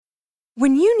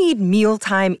When you need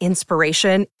mealtime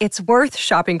inspiration, it's worth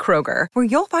shopping Kroger, where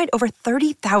you'll find over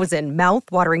 30,000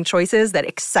 mouth-watering choices that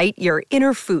excite your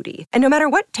inner foodie. And no matter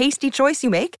what tasty choice you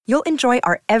make, you'll enjoy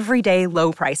our everyday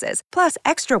low prices, plus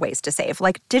extra ways to save,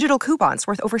 like digital coupons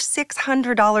worth over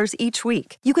 $600 each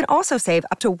week. You can also save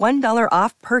up to $1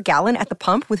 off per gallon at the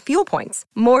pump with fuel points.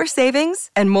 More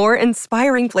savings and more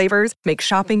inspiring flavors make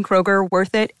shopping Kroger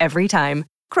worth it every time.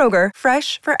 Kroger,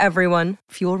 fresh for everyone.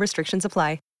 Fuel restrictions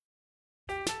apply.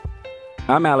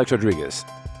 I'm Alex Rodriguez.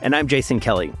 And I'm Jason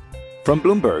Kelly. From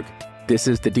Bloomberg, this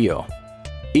is The Deal.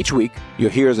 Each week, you'll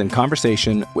hear us in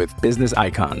conversation with business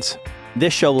icons.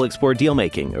 This show will explore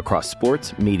deal-making across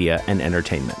sports, media, and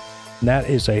entertainment. That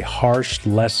is a harsh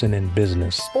lesson in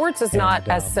business. Sports is not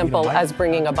as simple as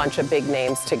bringing a bunch of big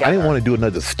names together. I didn't want to do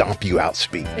another stomp you out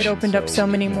speech. It opened up so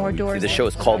many more doors. The show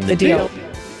is called The Deal.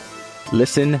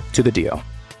 Listen to The Deal.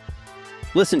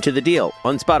 Listen to The Deal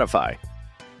on Spotify.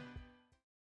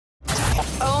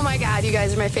 Oh my God, you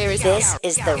guys are my favorite. This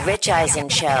is The Rich Eisen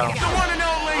Show.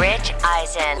 Rich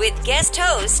Eisen. With guest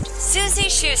host, Susie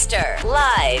Schuster.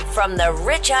 Live from The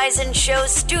Rich Eisen Show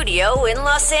studio in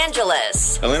Los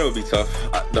Angeles. Atlanta would be tough.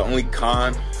 The only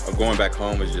con of going back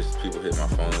home is just people hitting my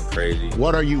phone crazy.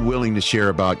 What are you willing to share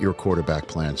about your quarterback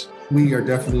plans? We are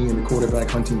definitely in the quarterback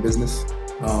hunting business.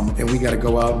 And we got to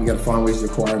go out. We got to find ways to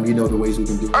acquire them. You know the ways we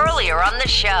can do it. Earlier on the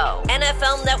show,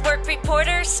 NFL Network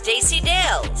reporter Stacey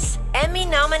Dales,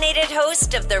 Emmy-nominated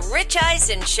host of The Rich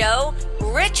Eisen Show,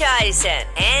 Rich Eisen.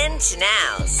 And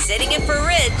now, sitting in for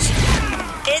Rich,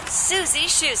 it's Susie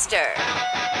Schuster.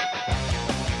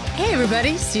 Hey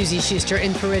everybody, Susie Schuster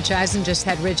in for Rich Eisen. Just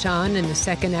had Rich on in the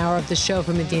second hour of the show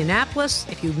from Indianapolis.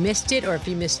 If you missed it or if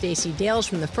you missed Stacey Dales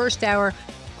from the first hour,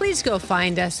 please go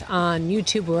find us on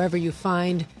YouTube, wherever you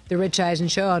find The Rich Eisen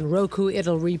Show. On Roku,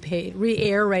 it'll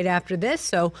re-air right after this,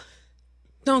 so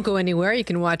don't go anywhere. You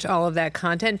can watch all of that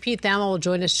content. Pete Thamel will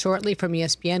join us shortly from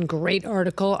ESPN. Great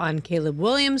article on Caleb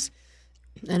Williams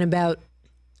and about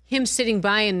him sitting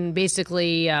by and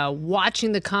basically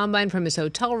watching the combine from his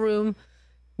hotel room,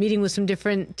 meeting with some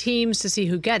different teams to see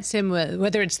who gets him,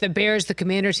 whether it's the Bears, the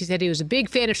Commanders. He said he was a big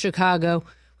fan of Chicago.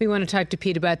 We want to talk to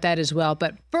Pete about that as well.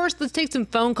 But first, let's take some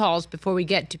phone calls before we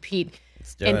get to Pete.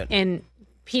 Let's do it. And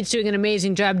Pete's doing an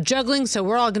amazing job juggling, so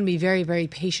we're all going to be very, very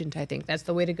patient, I think. That's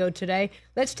the way to go today.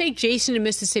 Let's take Jason in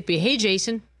Mississippi. Hey,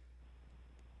 Jason.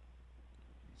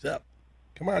 What's up?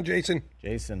 Come on, Jason.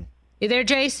 Jason. You there,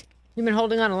 Jace? You've been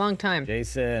holding on a long time.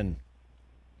 Jason.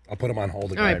 I'll put him on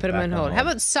hold again. All right, put him on hold. How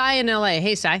about Cy in L.A.?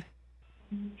 Hey, Cy.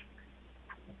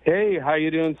 Hey, how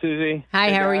you doing, Susie? Hi,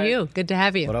 hey, how guys. are you? Good to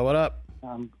have you. What up?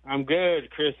 I'm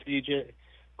good, Chris, DJ,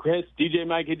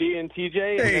 Mikey D, and TJ.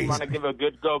 Hey. And I want to give a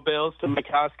good go Bills to Mike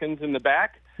Hoskins in the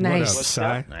back. Nice. What's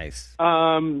up, Nice.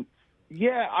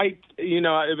 Yeah,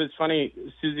 it was funny,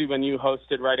 Susie, when you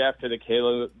hosted right after the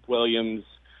Caleb Williams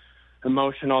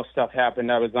emotional stuff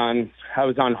happened. I was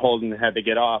on hold and had to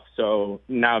get off. So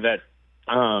now that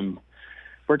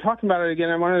we're talking about it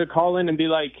again, I wanted to call in and be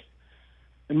like,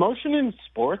 emotion in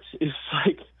sports is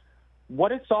like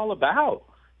what it's all about.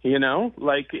 You know,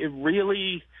 like it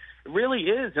really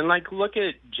is. And like, look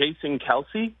at Jason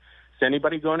Kelce. Is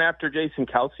anybody going after Jason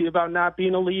Kelce about not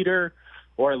being a leader?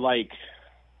 Or like,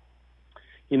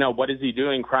 you know, what is he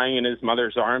doing crying in his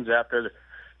mother's arms after,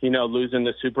 you know, losing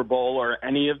the Super Bowl, or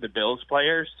any of the Bills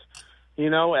players, you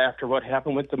know, after what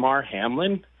happened with Damar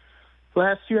Hamlin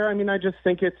last year? I mean, I just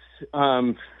think it's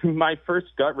my first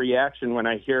gut reaction when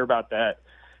I hear about that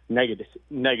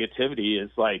negativity is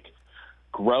like,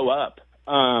 grow up.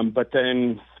 But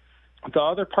then the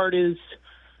other part is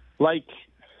like,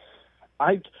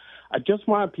 I just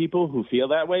want people who feel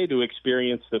that way to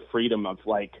experience the freedom of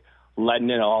like letting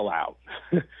it all out.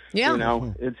 Yeah. You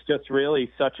know, it's just really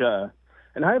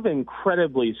and I have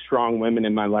incredibly strong women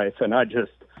in my life, and I'm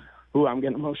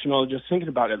getting emotional just thinking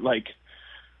about it. Like,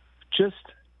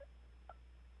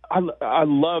 I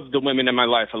love the women in my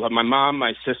life. I love my mom,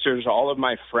 my sisters, all of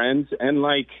my friends, and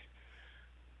like,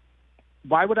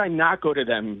 why would I not go to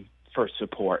them for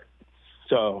support?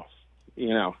 So, you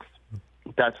know,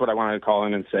 that's what I wanted to call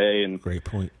in and say. And great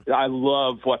point. I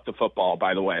love What the Football,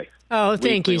 by the way. Oh,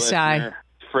 thank you, Cy.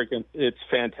 It's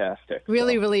fantastic.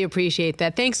 Really appreciate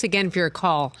that. Thanks again for your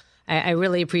call. I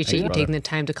really appreciate you taking the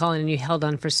time to call in, and you held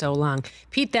on for so long.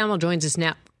 Pete Thamel joins us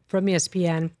now from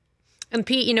ESPN. And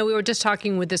Pete, you know, we were just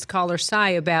talking with this caller, Cy,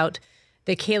 about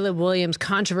the Caleb Williams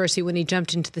controversy when he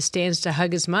jumped into the stands to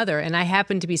hug his mother. And I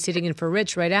happened to be sitting in for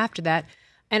Rich right after that.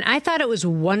 And I thought it was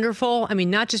wonderful. I mean,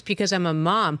 not just because I'm a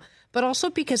mom, but also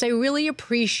because I really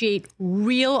appreciate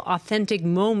real, authentic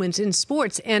moments in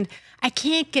sports. And I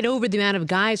can't get over the amount of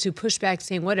guys who push back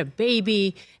saying, what a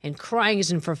baby, and crying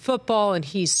isn't for football, and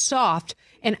he's soft.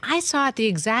 And I saw it the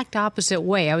exact opposite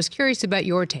way. I was curious about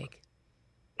your take.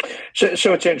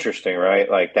 So it's interesting, right?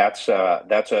 Like that's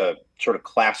a sort of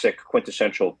classic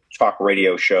quintessential talk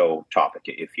radio show topic,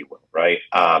 if you will, right?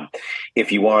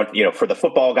 If you want, for the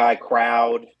football guy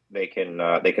crowd, they can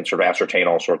sort of ascertain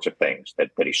all sorts of things that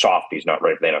he's soft, he's not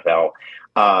ready for the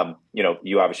NFL.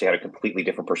 You obviously had a completely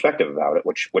different perspective about it,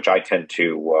 which I tend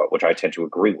to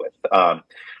agree with.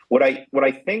 What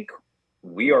I think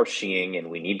we are seeing,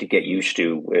 and we need to get used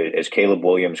to as Caleb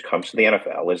Williams comes to the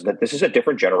NFL, is that this is a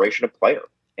different generation of player.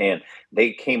 And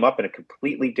they came up in a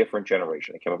completely different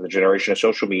generation. They came up in the generation of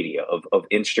social media, of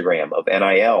Instagram, of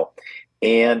NIL.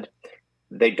 And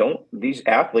these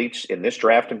athletes in this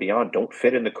draft and beyond don't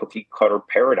fit in the cookie cutter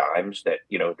paradigms that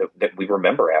we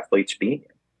remember athletes being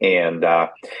in. And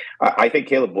I think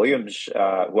Caleb Williams,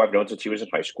 who I've known since he was in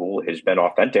high school, has been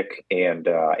authentic and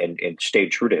stayed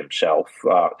true to himself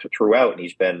throughout. And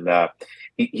he's been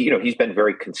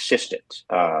very consistent.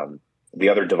 The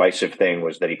other divisive thing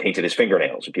was that he painted his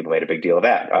fingernails, and people made a big deal of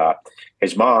that.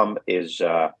 His mom is,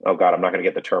 I'm not going to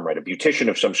get the term right, a beautician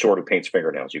of some sort who paints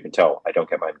fingernails. You can tell I don't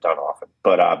get mine done often,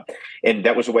 but and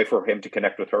that was a way for him to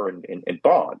connect with her and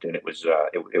bond, and it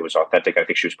was authentic. I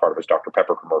think she was part of his Dr.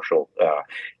 Pepper commercial,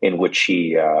 in which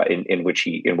he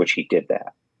did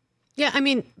that. Yeah, I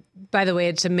mean, by the way,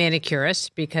 it's a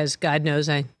manicurist because God knows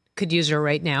I could use her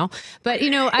right now. But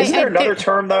isn't there another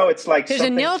term though? It's like there's a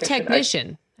nail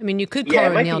technician. I mean, you could call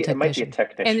her a nail technician. It might be a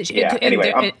technician. And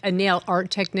anyway, a nail art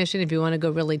technician if you want to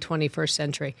go really 21st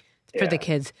century for the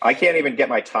kids. I can't even get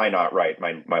my tie knot right.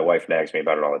 My wife nags me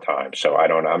about it all the time. So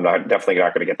I'm definitely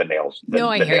not going to get the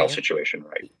nail situation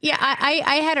right. Yeah,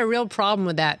 I had a real problem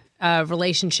with that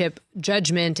relationship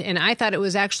judgment, and I thought it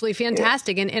was actually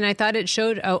fantastic. Yeah. And I thought it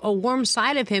showed a warm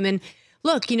side of him. And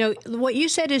look, what you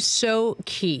said is so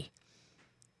key.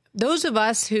 Those of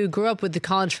us who grew up with the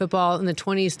college football in the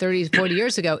 20s, 30s, 40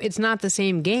 years ago, it's not the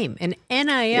same game. And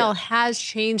NIL has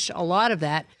changed a lot of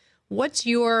that. What's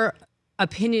your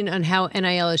opinion on how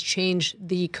NIL has changed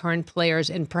the current players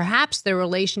and perhaps their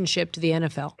relationship to the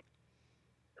NFL?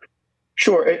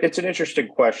 Sure. It's an interesting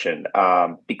question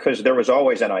because there was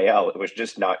always NIL. It was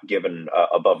just not given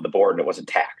above the board and it wasn't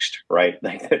taxed, right?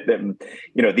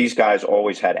 These guys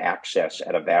always had access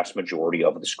at a vast majority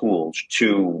of the schools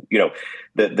to,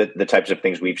 the types of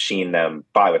things we've seen them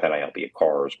buy with NIL, be it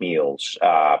cars, meals,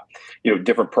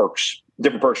 different perks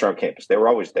around campus. They were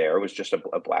always there. It was just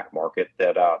a black market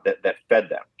that fed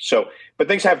them. So, but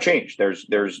things have changed. There's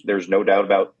no doubt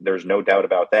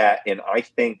about that. And I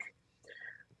think,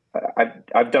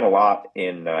 I've done a lot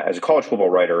as a college football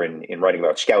writer in writing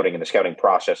about scouting and the scouting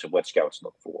process and what scouts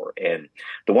look for. And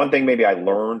the one thing maybe I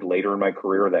learned later in my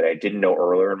career that I didn't know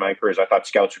earlier in my career is I thought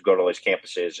scouts would go to those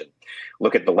campuses and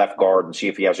look at the left guard and see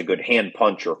if he has a good hand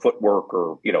punch or footwork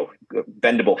or,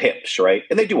 bendable hips, right?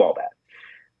 And they do all that.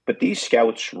 But these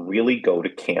scouts really go to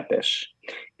campus.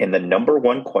 And the number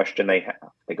one question they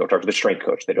go talk to the strength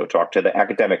coach. They go talk to the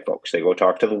academic folks. They go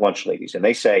talk to the lunch ladies. And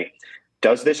they say,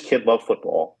 does this kid love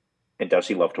football? And does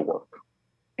he love to work?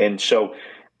 And so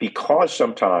because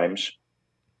sometimes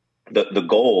the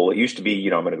goal, it used to be,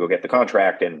 I'm going to go get the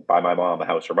contract and buy my mom a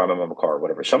house or buy my mom a car or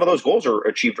whatever. Some of those goals are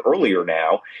achieved earlier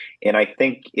now. And I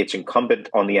think it's incumbent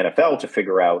on the NFL to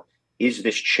figure out, is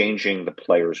this changing the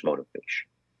player's motivation?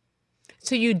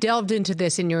 So you delved into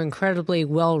this in your incredibly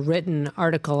well-written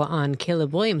article on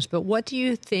Caleb Williams. But what do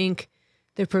you think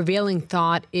the prevailing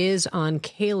thought is on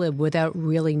Caleb without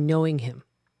really knowing him?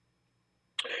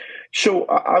 So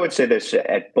I would say this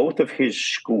at both of his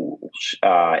schools,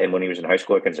 and when he was in high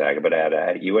school at Gonzaga, but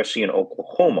at USC and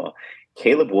Oklahoma,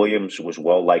 Caleb Williams was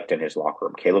well liked in his locker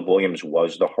room. Caleb Williams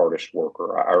was the hardest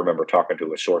worker. I remember talking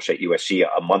to a source at USC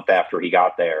a month after he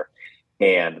got there,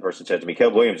 and the person said to me,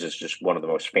 Caleb Williams is just one of the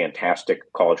most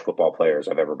fantastic college football players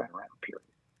I've ever been around, period.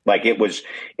 Like it was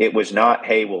not,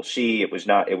 hey, we'll see. It was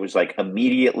like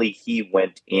immediately he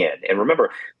went in. And remember,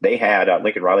 they had,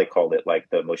 Lincoln Riley called it like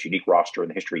the most unique roster in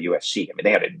the history of USC. I mean, they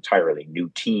had an entirely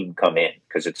new team come in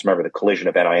because remember the collision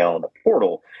of NIL and the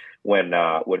portal when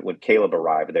Caleb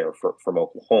arrived there from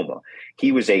Oklahoma.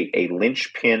 He was a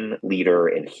linchpin leader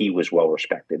and he was well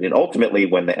respected. And ultimately,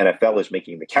 when the NFL is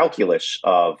making the calculus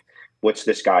of what's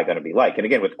this guy going to be like? And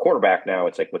again, with the quarterback now,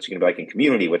 it's like, what's he going to be like in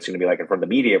community? What's he going to be like in front of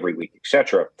the media every week, et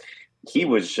cetera? He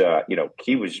was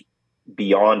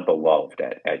beyond beloved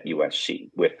at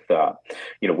USC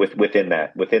within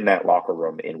that locker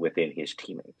room and within his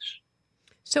teammates.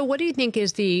 So what do you think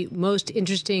is the most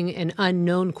interesting and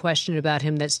unknown question about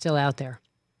him that's still out there?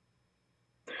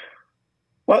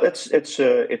 Well, it's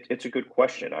a good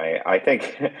question. I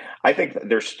think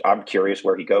I'm curious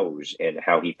where he goes and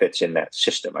how he fits in that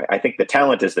system. I think the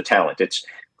talent is the talent. It's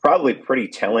probably pretty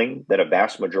telling that a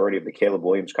vast majority of the Caleb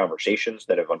Williams conversations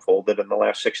that have unfolded in the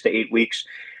last 6 to 8 weeks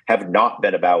have not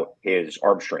been about his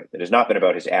arm strength. It has not been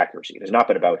about his accuracy. It has not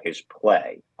been about his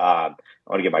play. I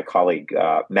want to give my colleague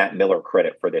Matt Miller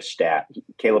credit for this stat.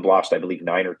 Caleb lost, I believe,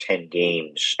 9 or 10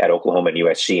 games at Oklahoma and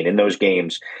USC. And in those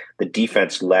games, the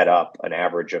defense led up an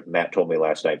average of, Matt told me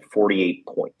last night, 48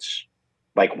 points.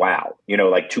 Like, wow.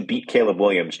 Like to beat Caleb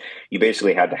Williams, you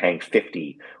basically had to hang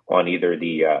 50 on either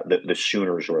the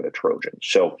Sooners or the Trojans.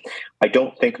 So I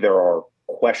don't think there are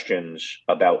questions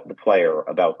about the player,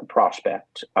 about the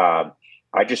prospect. I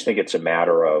just think it's a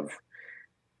matter of,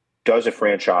 does a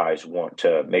franchise want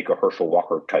to make a Herschel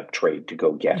Walker type trade to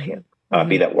go get him,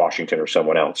 be that Washington or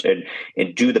someone else?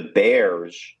 And do the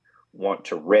Bears want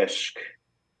to risk,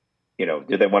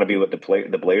 do they want to be what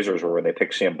the Blazers were when they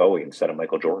picked Sam Bowie instead of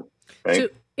Michael Jordan? Right? So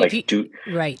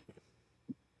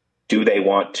do they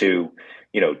want to,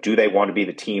 do they want to be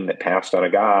the team that passed on a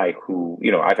guy who,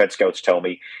 I've had scouts tell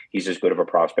me he's as good of a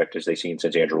prospect as they've seen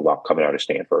since Andrew Luck coming out of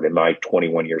Stanford. In my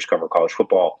 21 years covering college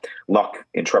football, Luck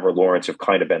and Trevor Lawrence have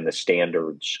kind of been the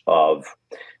standards of,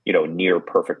 near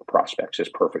perfect prospects, as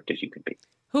perfect as you could be.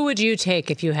 Who would you take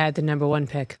if you had the number one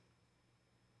pick?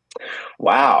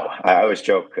 Wow. I always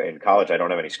joke in college I don't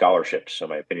have any scholarships, so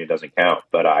my opinion doesn't count.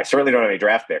 But I certainly don't have any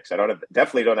draft picks.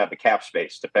 Definitely don't have the cap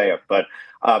space to pay them. But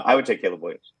I would take Caleb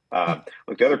Williams.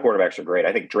 Look, the other quarterbacks are great.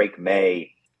 I think Drake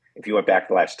May, if you went back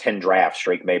the last 10 drafts,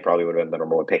 Drake May probably would have been the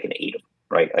number one pick in 8 of them,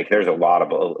 right? Like there's a lot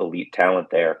of elite talent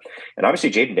there. And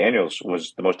obviously Jaden Daniels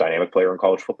was the most dynamic player in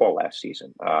college football last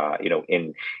season.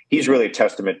 And he's really a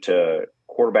testament to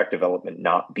quarterback development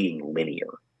not being linear.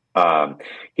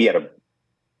 He had a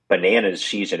bananas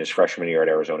season his freshman year at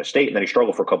Arizona State, and then he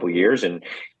struggled for a couple of years, and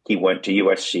he went to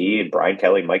USC, and Brian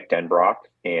Kelly, Mike Denbrock,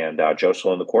 and Joe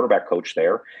Sloan, the quarterback coach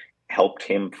there, helped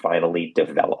him finally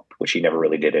develop, which he never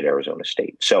really did at Arizona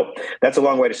State. So that's a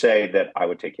long way to say that I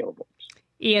would take Caleb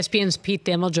Williams. ESPN's Pete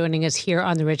Thamel joining us here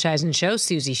on The Rich Eisen Show.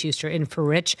 Susie Schuster in for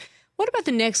Rich. What about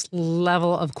the next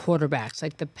level of quarterbacks,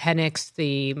 like the Penix,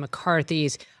 the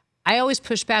McCarthys? I always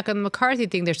push back on the McCarthy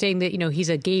thing. They're saying that, he's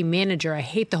a game manager. I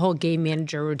hate the whole game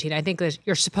manager routine. I think that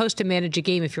you're supposed to manage a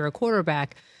game if you're a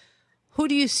quarterback. Who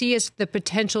do you see as the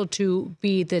potential to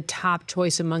be the top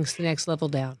choice amongst the next level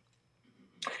down?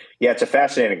 Yeah, it's a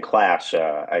fascinating class.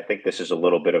 I think this is a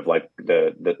little bit of like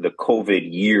the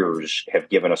COVID years have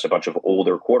given us a bunch of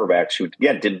older quarterbacks who,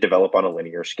 again, didn't develop on a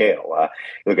linear scale.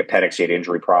 You look at Penix, he had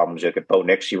injury problems. You look at Bo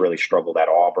Nix, he really struggled at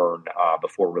Auburn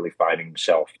before really finding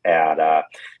himself at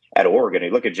Oregon. You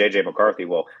look at J.J. McCarthy.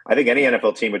 Well, I think any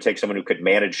NFL team would take someone who could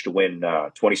manage to win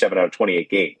 27 out of 28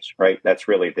 games, right? That's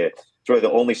really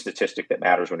the only statistic that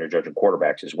matters when you're judging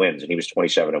quarterbacks is wins. And he was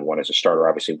 27-1 as a starter,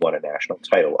 obviously won a national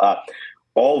title.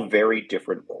 All very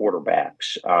different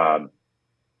quarterbacks. And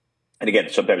again,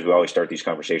 sometimes we always start these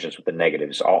conversations with the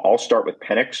negatives. I'll start with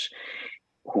Penix,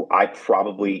 who I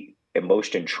probably am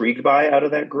most intrigued by out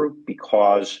of that group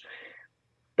because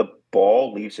the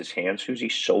ball leaves his hands, Susie,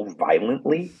 so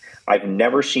violently. I've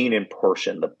never seen in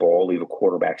person the ball leave a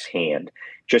quarterback's hand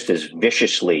just as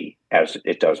viciously as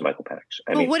it does Michael Penix.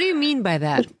 I mean, what do you mean by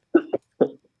that?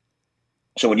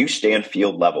 So when you stand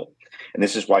field level, and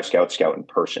this is why scouts scout in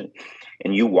person,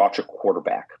 and you watch a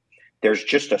quarterback, there's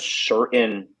just a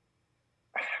certain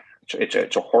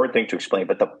it's a hard thing to explain,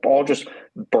 but the ball just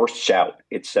bursts out.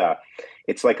 It's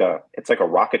like a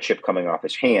rocket ship coming off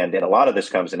his hand. And a lot of this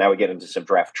comes, and now we get into some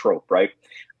draft trope, right?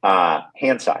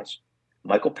 Hand size.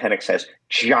 Michael Penix has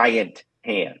giant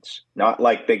hands, not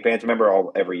like big fans. Remember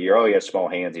every year, he has small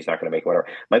hands, he's not going to make whatever.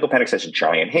 Michael Penix has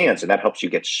giant hands, and that helps you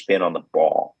get spin on the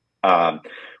ball.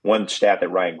 One stat that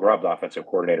Ryan Grubb, the offensive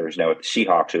coordinator, is now at the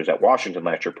Seahawks, who was at Washington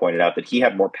last year, pointed out that he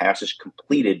had more passes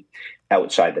completed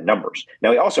outside the numbers.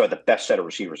 Now, he also had the best set of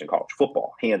receivers in college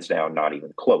football, hands down, not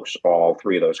even close. All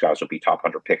three of those guys will be top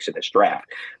 100 picks in this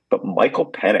draft. But Michael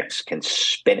Penix can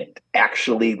spin it,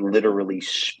 actually literally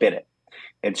spin it.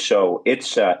 And so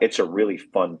it's a really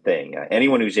fun thing.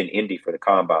 Anyone who's in Indy for the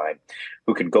Combine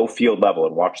who can go field level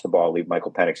and watch the ball leave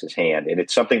Michael Penix's hand. And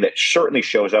it's something that certainly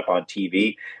shows up on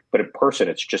TV, but in person,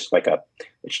 it's just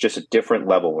a different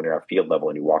level when you're at field level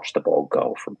and you watch the ball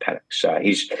go from Penix.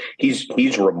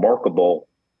 He's remarkable.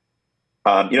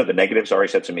 The negatives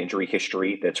already had some injury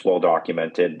history that's well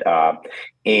documented.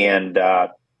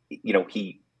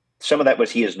 Some of that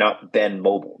was he has not been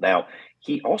mobile. Now,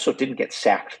 he also didn't get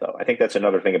sacked, though. I think that's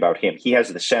another thing about him. He has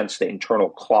the internal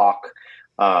clock.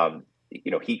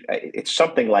 It's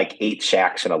something like 8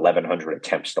 sacks and 1,100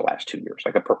 attempts the last 2 years,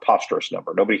 like a preposterous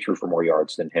number. Nobody threw for more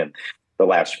yards than him the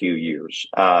last few years.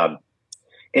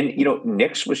 And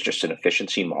Nix was just an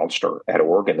efficiency monster at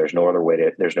Oregon. There's no other way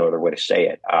to say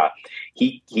it.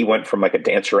 He went from like a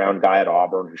dance around guy at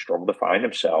Auburn who struggled to find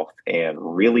himself and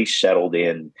really settled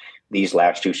in these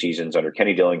last 2 seasons under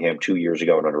Kenny Dillingham 2 years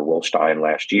ago and under Will Stein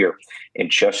last year, and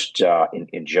just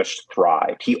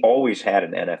thrived. He always had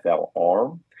an NFL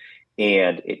arm,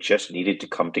 and it just needed to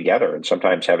come together. And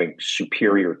sometimes having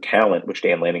superior talent, which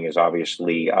Dan Lanning has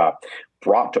obviously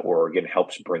brought to Oregon,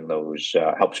 helps bring those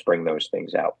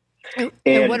things out.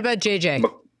 And what about JJ?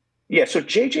 Yeah, so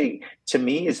JJ to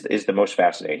me is the most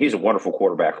fascinating. He's a wonderful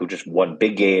quarterback who just won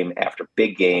big game after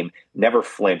big game, never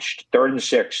flinched. 3rd and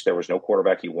 6, there was no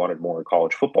quarterback he wanted more in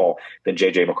college football than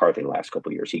JJ McCarthy the last couple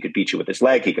of years. He could beat you with his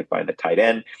leg. He could find the tight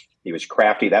end. He was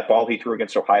crafty. That ball he threw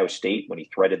against Ohio State when he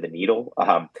threaded the needle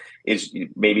is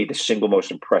maybe the single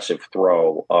most impressive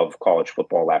throw of college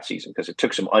football last season, because it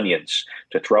took some onions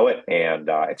to throw it, and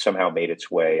it somehow made its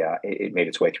way. It made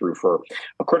its way through for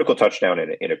a critical touchdown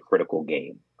in a critical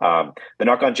game. The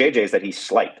knock on JJ is that he's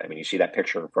slight. I mean, you see that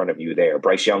picture in front of you there.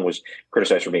 Bryce Young was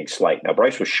criticized for being slight. Now,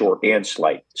 Bryce was short and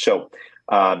slight. So,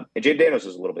 and Jay Daniels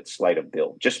is a little bit slight of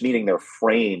build, just meaning their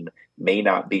frame may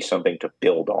not be something to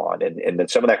build on. And then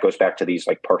some of that goes back to these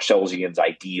like Parcelsian's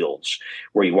ideals,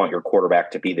 where you want your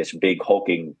quarterback to be this big,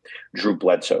 hulking Drew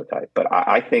Bledsoe type. But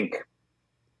I think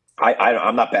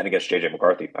I'm not betting against JJ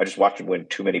McCarthy. I just watched him win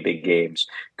too many big games,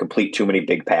 complete too many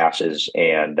big passes,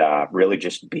 and really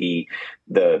just be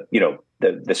the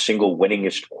single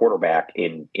winningest quarterback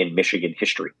in Michigan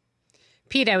history.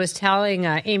 Pete, I was telling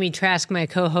Amy Trask, my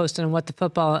co-host on What the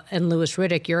Football, and Louis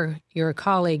Riddick, your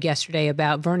colleague, yesterday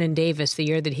about Vernon Davis, the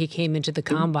year that he came into the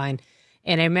combine.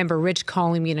 And I remember Rich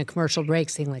calling me in a commercial break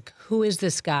saying, like, who is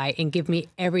this guy? And give me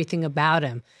everything about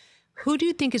him. Who do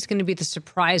you think is going to be the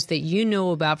surprise that you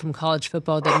know about from college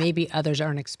football that maybe others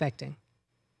aren't expecting?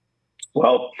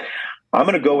 Well, I'm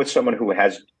going to go with someone who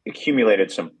has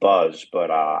accumulated some buzz, but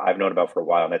I've known about for a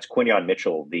while, and that's Quinyon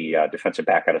Mitchell, the defensive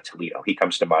back out of Toledo. He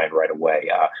comes to mind right away.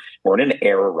 We're in an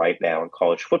era right now in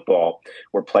college football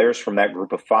where players from that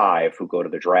group of 5 who go to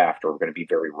the draft are going to be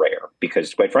very rare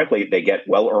because, quite frankly, they get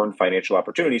well-earned financial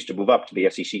opportunities to move up to the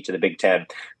SEC, to the Big Ten,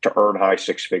 to earn high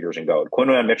 6 figures and go.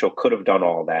 Quinyon Mitchell could have done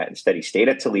all that. Instead, he stayed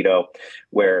at Toledo,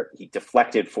 where he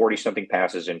deflected 40-something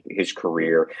passes in his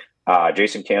career.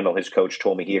 Jason Candle, his coach,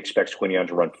 told me he expects Quinyon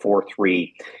to run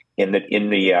 4.3 in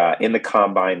the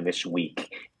combine this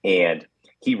week, and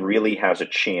he really has a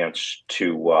chance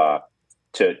to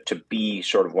be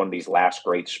sort of one of these last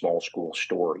great small school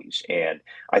stories. And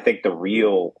I think the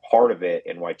real heart of it,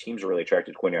 and why teams are really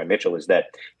attracted to Quinyon Mitchell, is that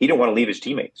he didn't want to leave his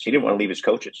teammates. He didn't want to leave his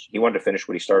coaches. He wanted to finish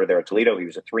what he started there at Toledo. He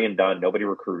was a 3 and done. Nobody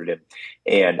recruited him,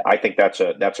 and I think that's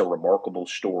a remarkable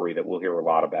story that we'll hear a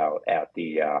lot about at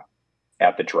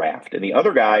the draft. And the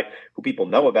other guy who people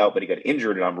know about, but he got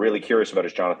injured, and I'm really curious about,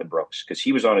 is Jonathan Brooks, because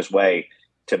he was on his way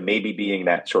to maybe being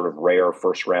that sort of rare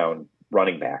first-round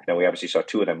running back. Now, we obviously saw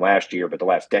 2 of them last year, but the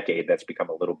last decade, that's become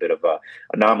a little bit of an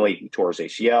anomaly. He tore his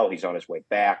ACL. He's on his way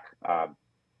back.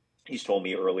 He's told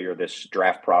me earlier this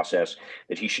draft process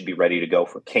that he should be ready to go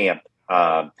for camp.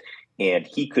 And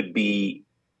he could be,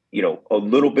 a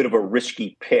little bit of a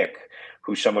risky pick,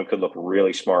 who someone could look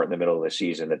really smart in the middle of the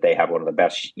season, that they have one of the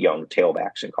best young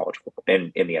tailbacks in college football,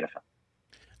 in the NFL.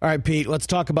 All right, Pete, let's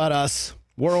talk about us.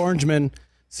 We're Orangemen.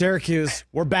 Syracuse,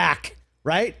 we're back,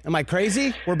 right? Am I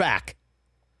crazy? We're back.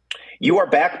 You are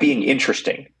back being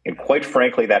interesting. And quite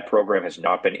frankly, that program has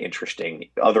not been interesting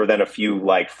other than a few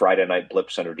like Friday night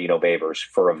blips under Dino Babers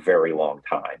for a very long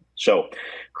time. So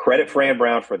credit Fran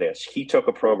Brown for this. He took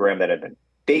a program that had been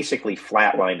basically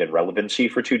flatlined in relevancy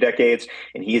for 2 decades,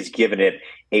 and he has given it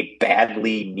a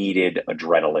badly needed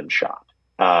adrenaline shot.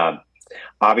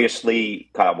 Obviously,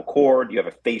 Kyle McCord, you have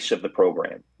a face of the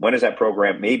program. When is that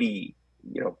program? Maybe,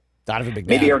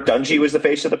 maybe Eric Dungy was the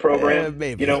face of the program.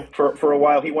 Maybe. For a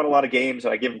while, he won a lot of games,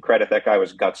 and I give him credit. That guy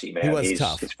was gutsy, man. He was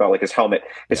tough. It felt like his helmet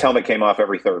came off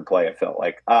every third play, it felt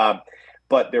like.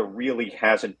 But there really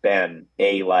hasn't been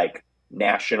a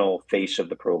national face of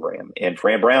the program. And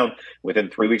Fran Brown, within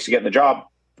 3 weeks of getting the job,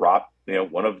 brought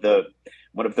one of the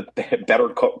better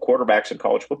quarterbacks in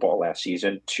college football last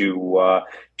season to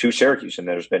Syracuse. And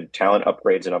there's been talent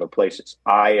upgrades in other places.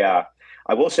 I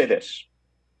will say this: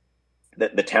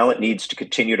 that the talent needs to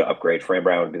continue to upgrade. Fran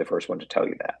Brown would be the first one to tell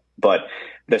you that. But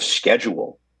the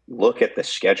schedule, look at the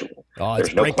schedule. Oh,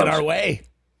 it's breaking our way.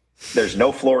 There's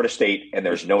no Florida State and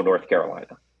there's no North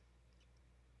Carolina.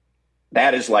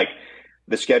 That is like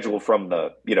the schedule from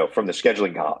the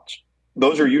scheduling gods.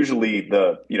 those are usually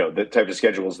the type of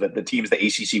schedules that the teams the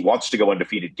ACC wants to go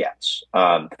undefeated gets.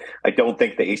 I don't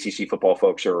think the ACC football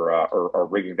folks are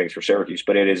rigging things for Syracuse,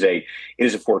 but it is a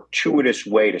fortuitous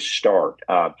way to start.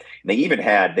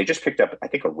 They just picked up, I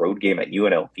think, a road game at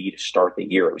UNLV to start the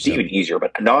year. It was even easier,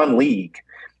 but non-league.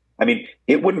 I mean,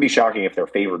 it wouldn't be shocking if they're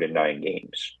favored in 9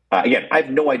 games. Again, I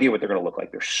have no idea what they're going to look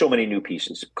like. There's so many new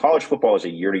pieces. College football is a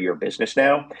year-to-year business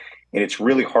now, and it's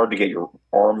really hard to get your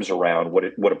arms around what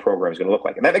a program is going to look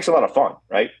like. And that makes a lot of fun,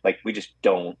 right? Like, we just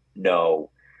don't know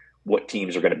what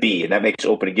teams are going to be, and that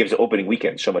gives the opening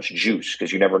weekend so much juice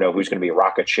because you never know who's going to be a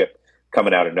rocket ship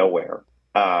coming out of nowhere.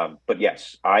 But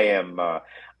yes, I am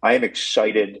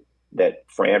excited that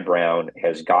Fran Brown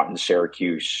has gotten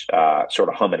Syracuse sort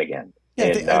of humming again.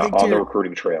 Yeah, on the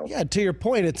recruiting trail. Yeah, to your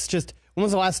point, it's just, when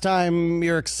was the last time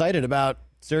you're excited about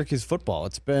Syracuse football?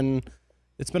 It's been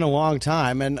a long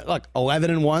time. And look,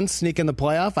 11-1, sneak in the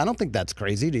playoff. I don't think that's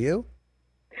crazy. Do you?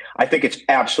 I think it's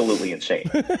absolutely insane.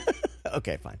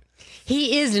 Okay, fine.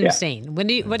 He is insane.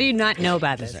 Yeah. What do you not know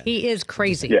about this? He is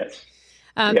crazy. Yes.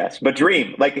 Yes. But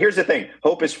dream. Like, here's the thing.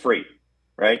 Hope is free,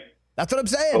 right? That's what I'm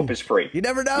saying. Hope is free. You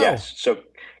never know. Yes. So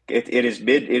it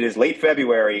is late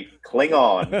February. Cling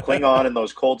on in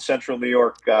those cold central New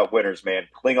York winters, man.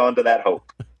 Cling on to that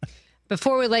hope.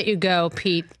 Before we let you go,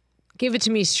 Pete, give it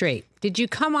to me straight. Did you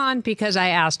come on because I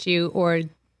asked you, or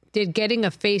did getting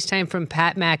a FaceTime from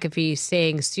Pat McAfee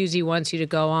saying Susie wants you to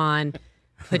go on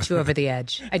put you over the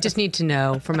edge? I just need to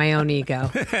know for my own ego.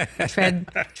 Tread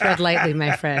lightly,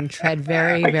 my friend. Tread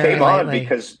very, very lightly. I came on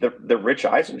because the Rich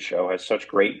Eisen show has such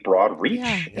great broad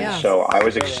reach. Yeah. So I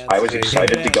was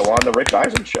excited to go on the Rich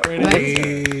Eisen show.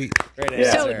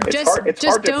 So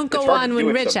just don't go on when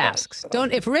Rich asks.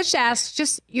 If Rich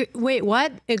asks, wait,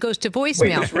 what? It goes to voicemail.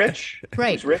 Wait, who's Rich?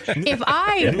 Right. Who's Rich? If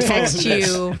I text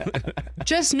you,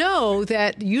 just know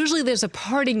that usually there's a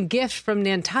parting gift from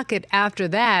Nantucket after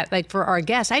that, like for our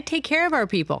guests. I take care of our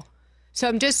people. So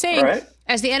I'm just saying,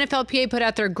 as the NFLPA put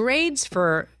out their grades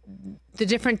for the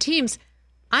different teams,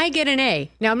 I get an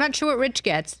A. Now, I'm not sure what Rich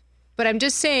gets, but I'm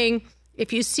just saying,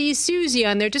 if you see Susie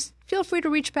on there, just feel free to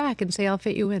reach back and say, I'll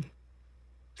fit you in.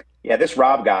 Yeah, this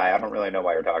Rob guy, I don't really know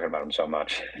why you're talking about him so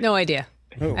much. No idea.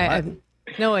 No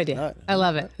idea. I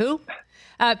love it. Who?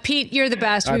 Pete, you're the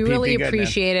best. We really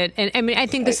appreciate it. And I mean, I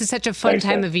think this is such a fun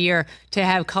time of year to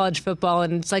have college football.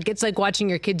 And it's like watching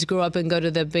your kids grow up and go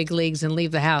to the big leagues and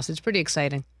leave the house. It's pretty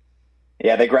exciting.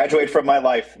 Yeah, they graduate from my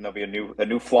life, and there'll be a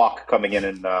new flock coming in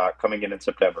in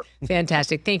September.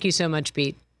 Fantastic. Thank you so much,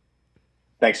 Pete.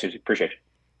 Thanks, Susie. Appreciate it.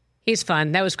 He's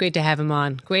fun. That was great to have him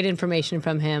on. Great information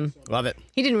from him. Love it.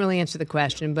 He didn't really answer the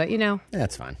question, but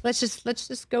that's fine. Let's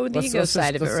just go with the ego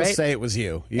side of it, right? Let's say it was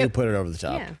you. You put it over the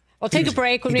top. Yeah. We'll take a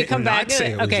break when we come back.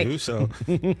 Okay. You, so.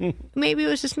 Maybe it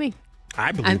was just me.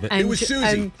 I believe it was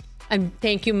Susie.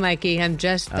 Thank you, Mikey. I'm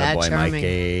just that charming.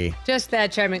 Mikey. Just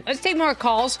that charming. Let's take more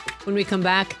calls when we come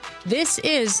back. This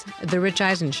is The Rich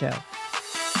Eisen Show.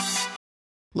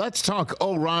 Let's talk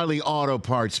O'Reilly Auto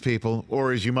Parts, people,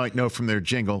 or as you might know from their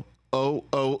jingle,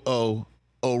 O'Reilly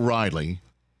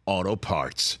Auto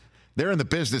Parts. They're in the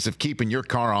business of keeping your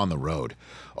car on the road.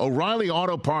 O'Reilly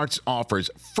Auto Parts offers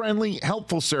friendly,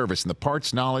 helpful service and the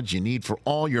parts knowledge you need for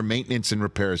all your maintenance and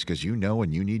repairs, because you know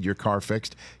when you need your car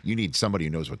fixed, you need somebody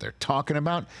who knows what they're talking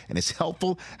about and is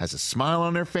helpful, has a smile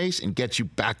on their face, and gets you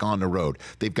back on the road.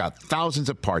 They've got thousands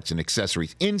of parts and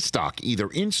accessories in stock, either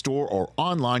in-store or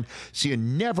online, so you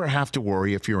never have to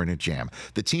worry if you're in a jam.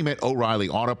 The team at O'Reilly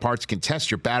Auto Parts can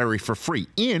test your battery for free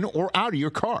in or out of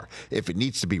your car. If it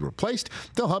needs to be replaced,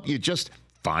 they'll help you just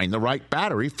find the right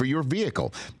battery for your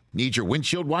vehicle. Need your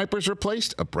windshield wipers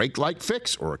replaced, a brake light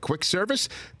fix, or a quick service?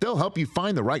 They'll help you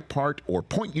find the right part or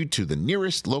point you to the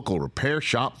nearest local repair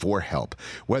shop for help.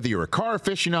 Whether you're a car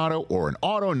aficionado or an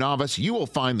auto novice, you will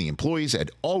find the employees at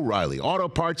O'Reilly Auto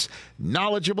Parts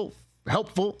knowledgeable,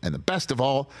 helpful, and the best of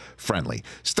all, friendly.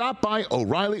 Stop by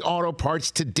O'Reilly Auto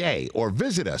Parts today or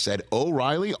visit us at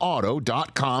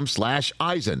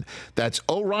O'ReillyAuto.com/Eisen. That's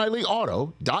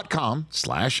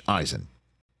O'ReillyAuto.com/Eisen.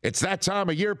 It's that time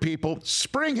of year, people.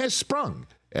 Spring has sprung,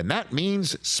 and that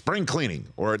means spring cleaning,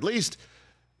 or at least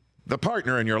the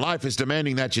partner in your life is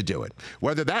demanding that you do it.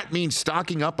 Whether that means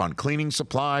stocking up on cleaning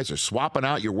supplies or swapping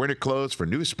out your winter clothes for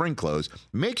new spring clothes,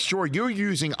 make sure you're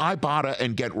using Ibotta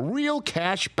and get real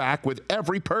cash back with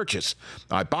every purchase.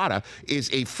 Ibotta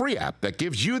is a free app that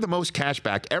gives you the most cash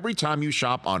back every time you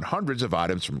shop on hundreds of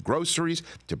items, from groceries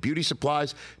to beauty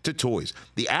supplies to toys.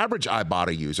 The average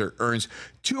Ibotta user earns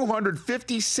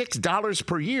 $256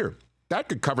 per year. That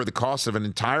could cover the cost of an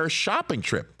entire shopping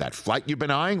trip, that flight you've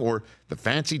been eyeing, or the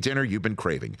fancy dinner you've been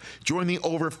craving. Join the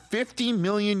over 50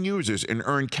 million users and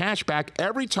earn cash back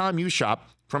every time you shop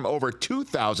from over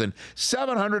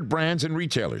 2,700 brands and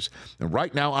retailers. And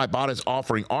right now, Ibotta is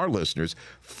offering our listeners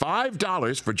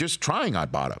 $5 for just trying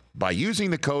Ibotta by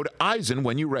using the code EISEN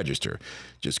when you register.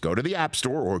 Just go to the App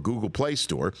Store or Google Play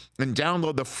Store and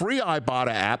download the free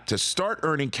Ibotta app to start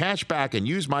earning cash back and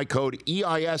use my code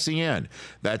EISEN.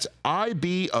 That's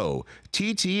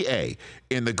IBOTTA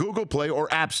in the Google Play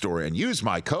or App Store and use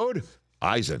my code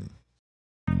EISEN.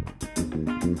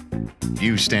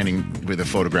 You standing with a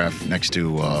photograph next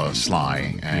to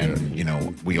Sly,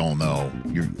 and we all know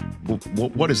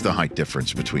what is the height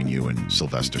difference between you and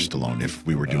Sylvester Stallone if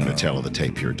we were doing a tail of the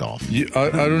tape here, Dolph?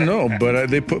 I don't know, but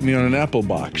they put me on an apple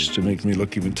box to make me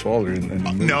look even taller.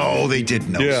 No, they did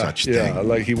no such thing. Yeah,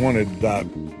 like he wanted that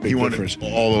big difference.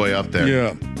 All the way up there.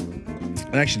 Yeah.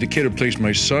 And actually, the kid who plays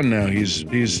my son now, he's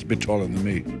a bit taller than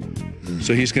me.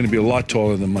 So he's going to be a lot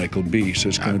taller than Michael B. So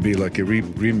it's going to be like a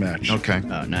rematch. Okay.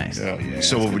 Oh, nice. Yeah.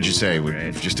 So what would you say?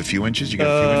 Just a few inches? You got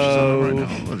a few inches on it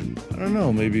right now? I don't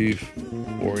know. Maybe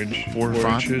 4 inches. 4 or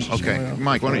 5 inches. Okay,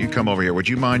 Mike, why don't you come over here? Would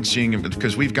you mind seeing him?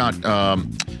 Because we've got our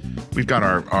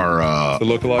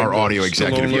audio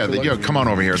executive. Yeah, come on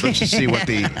over here. Let's just see what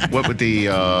would the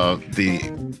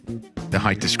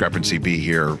height discrepancy be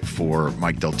here for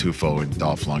Mike Del Tufo and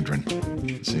Dolph Lundgren.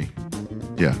 Let's see.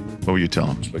 Yeah. What would you tell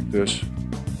him? It's like this.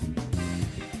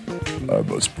 I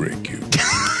must break you.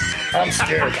 I'm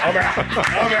scared. I'm out.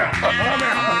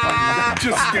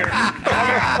 Just scared.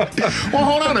 I'm out. Well,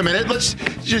 hold on a minute. Let's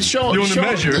just show. You want to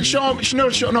measure? Show.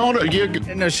 No, hold on.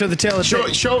 No, show the tail of the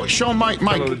tape. Show Mike.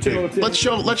 Let's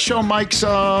show Mike's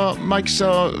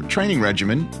training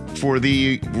regimen for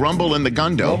the Rumble in the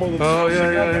Gundo. Oh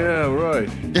yeah, right.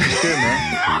 Okay,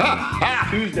 man.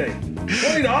 Tuesday.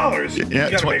 $20.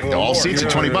 Yeah, all seats are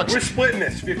 $20. We're splitting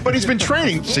this. But he's been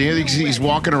training. See, he's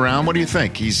walking around. What do you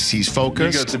think? He's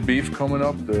focused. You got the beef coming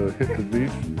up. Hit the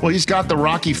beef. Well, he's got the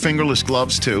Rocky fingerless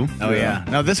gloves too. Oh yeah.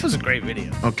 No, this was a great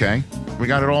video. Okay, we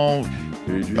got it all.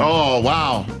 Oh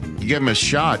wow, you gave him a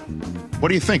shot. What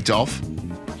do you think, Dolph?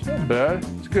 It's not bad.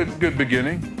 It's good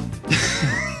beginning.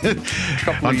 A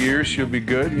couple of years, she'll be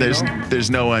good.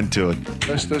 There's no end to it.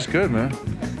 That's good, man.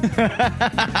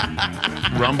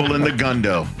 Rumble in the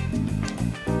Gundo.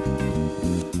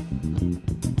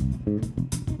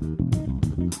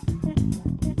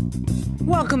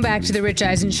 Welcome back to the Rich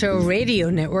Eisen Show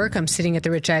Radio Network. I'm sitting at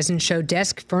the Rich Eisen Show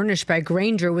desk, furnished by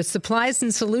Grainger with supplies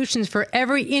and solutions for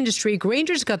every industry.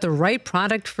 Grainger's got the right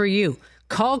product for you.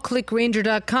 Call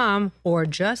clickgrainger.com or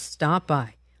just stop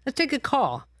by. Let's take a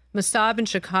call. Mastab in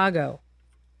Chicago.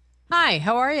 Hi,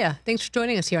 how are you? Thanks for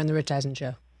joining us here on the Rich Eisen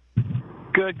Show.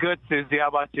 Good, Susie. How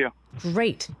about you?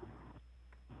 Great.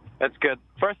 That's good.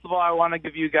 First of all, I want to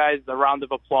give you guys a round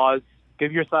of applause.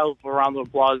 Give yourself a round of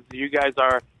applause. You guys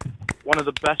are one of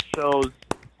the best shows,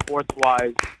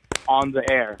 sports-wise, on the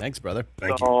air. Thanks, brother.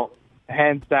 Thank you.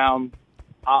 Hands down,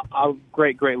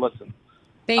 great listen.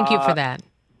 Thank you for that.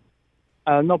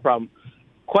 No problem.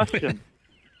 Question.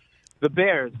 The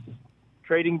Bears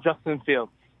trading Justin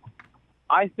Fields.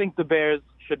 I think the Bears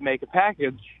should make a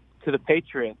package to the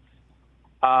Patriots.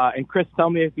 And Chris, tell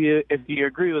me if you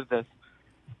agree with this.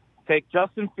 Take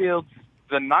Justin Fields,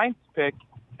 the 9th pick,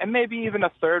 and maybe even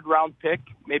a 3rd-round pick,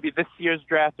 maybe this year's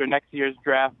draft or next year's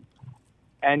draft,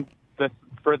 and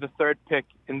for the 3rd pick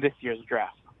in this year's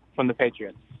draft from the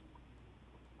Patriots.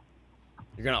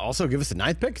 You're going to also give us a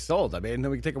 9th pick? Sold. I mean, then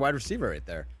we can take a wide receiver right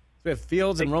there. So we have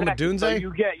Fields and Rome Odunze. So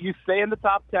you stay in the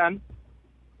top 10.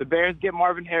 The Bears get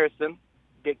Marvin Harrison,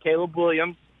 get Caleb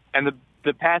Williams, and the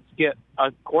Pats get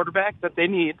a quarterback that they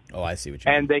need. Oh, I see what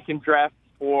you mean. And they can draft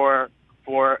to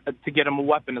get them a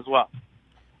weapon as well.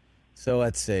 So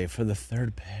let's say for the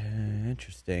 3rd pick,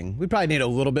 interesting. We probably need a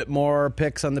little bit more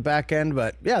picks on the back end,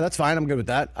 but yeah, that's fine. I'm good with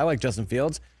that. I like Justin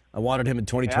Fields. I wanted him in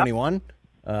 2021.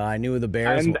 Yeah. I knew the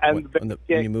Bears when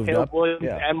you moved Caleb up. Williams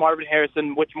and Marvin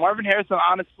Harrison, which Marvin Harrison,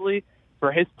 honestly,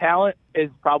 for his talent, is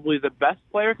probably the best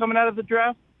player coming out of the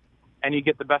draft. And you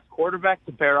get the best quarterback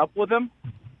to pair up with him.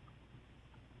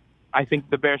 I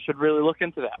think the Bears should really look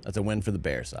into that. That's a win for the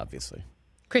Bears, obviously.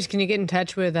 Chris, can you get in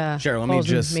touch with Sure, let me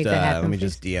just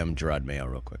DM Gerard Mayo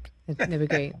real quick. That'd be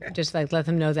great. Just let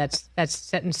them know that's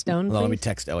set in stone. Well, let me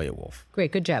text Elliot Wolf.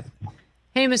 Great, good job.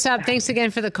 Hey, Masab, thanks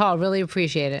again for the call. Really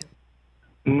appreciate it.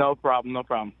 No problem.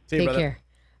 See you, Take care.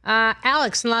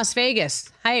 Alex in Las Vegas.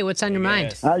 Hi, what's on your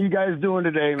mind? How you guys doing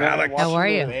today, man? Alex. How are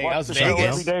you? Hey, how's Vegas?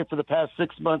 Every day for the past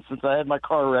 6 months since I had my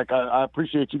car wreck. I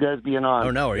appreciate you guys being on.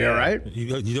 Oh no, are you all right?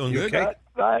 You doing good?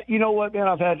 Okay? You know what, man?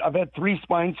 I've had 3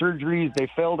 spine surgeries. They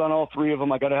failed on all 3 of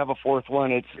them. I got to have a 4th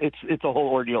one. It's a whole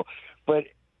ordeal. But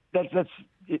that's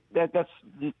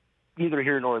neither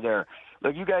here nor there.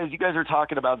 Look, you guys are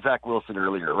talking about Zach Wilson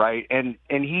earlier, right? And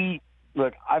he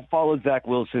look. I've followed Zach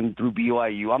Wilson through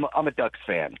BYU. I'm a Ducks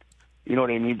fan. You know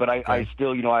what I mean? But I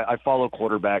still, I follow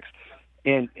quarterbacks.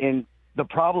 And the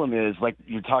problem is, like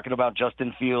you're talking about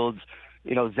Justin Fields,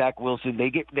 Zach Wilson, they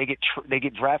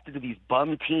get drafted to these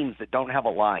bum teams that don't have a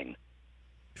line.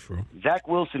 True. Zach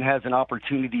Wilson has an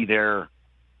opportunity there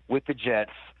with the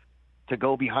Jets to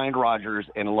go behind Rodgers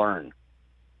and learn.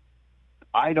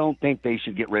 I don't think they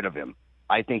should get rid of him.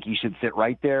 I think he should sit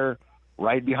right there,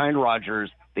 right behind Rodgers.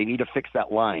 They need to fix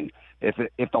that line.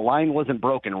 If the line wasn't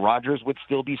broken, Rodgers would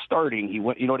still be starting. He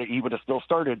would have still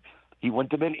started. He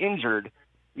wouldn't have been injured.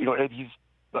 He's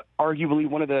arguably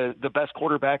one of the best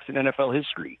quarterbacks in NFL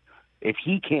history. If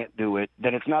he can't do it,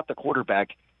 then it's not the quarterback.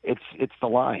 It's the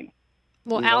line.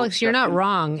 Well, Alex, you're not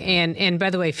wrong. And by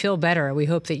the way, feel better. We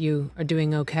hope that you are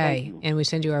doing okay, and we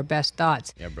send you our best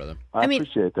thoughts. Yeah, brother. I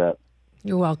appreciate that.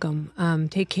 You're welcome.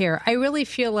 Take care. I really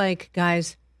feel like,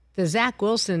 guys, the Zach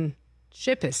Wilson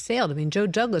ship has sailed. I mean, Joe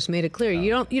Douglas made it clear.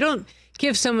 You don't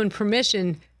give someone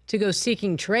permission to go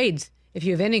seeking trades if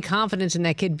you have any confidence in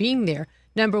that kid being there.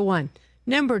 Number one.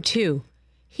 Number two,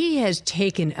 he has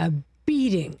taken a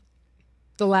beating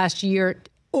the last year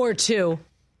or 2,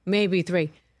 maybe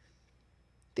 3.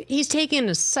 He's taken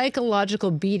a psychological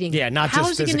beating. Yeah, not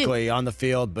just physically on the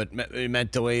field, but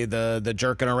mentally, the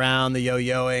jerking around, the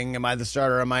yo-yoing. Am I the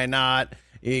starter? Am I not?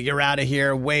 You're out of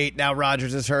here. Wait, now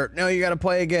Rodgers is hurt. No, you got to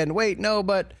play again. Wait, no,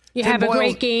 but you have a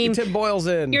great game. Tim Boyle's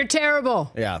in. You're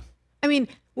terrible. Yeah. I mean,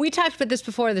 we talked about this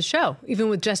before the show, even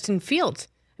with Justin Fields.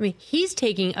 I mean, he's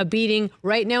taking a beating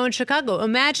right now in Chicago.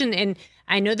 Imagine, and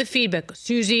I know the feedback.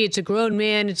 Susie, it's a grown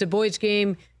man. It's a boys'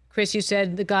 game. Chris, you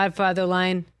said the Godfather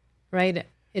line, right?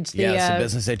 It's the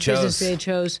business they chose. Business they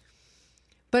chose.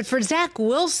 But for Zach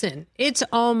Wilson, it's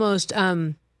almost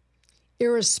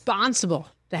irresponsible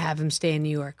to have him stay in New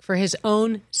York for his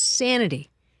own sanity.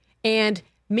 And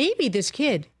maybe this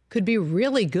kid could be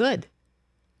really good.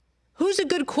 Who's a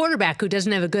good quarterback who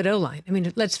doesn't have a good O-line? I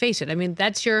mean, let's face it. I mean,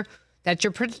 that's your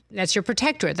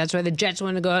protectorate. That's why the Jets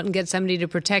want to go out and get somebody to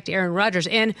protect Aaron Rodgers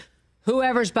and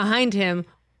whoever's behind him,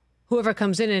 whoever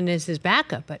comes in and is his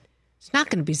backup. But it's not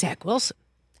going to be Zach Wilson.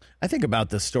 I think about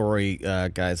the story,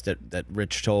 guys, that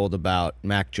Rich told about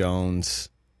Mac Jones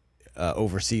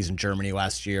overseas in Germany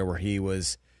last year, where he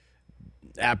was,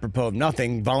 apropos of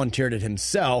nothing, volunteered it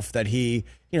himself that he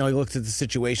looked at the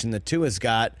situation that Tua's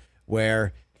got,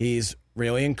 where he's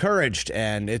really encouraged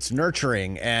and it's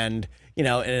nurturing and, in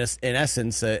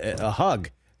essence, a hug.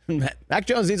 Mac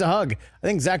Jones needs a hug. I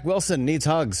think Zach Wilson needs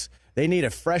hugs. They need a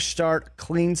fresh start,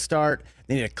 clean start.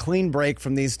 They need a clean break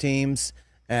from these teams.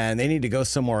 And they need to go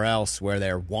somewhere else where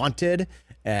they're wanted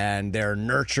and they're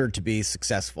nurtured to be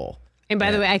successful. And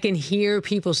by the way, I can hear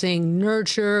people saying,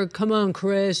 nurture, come on,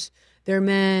 Chris, they're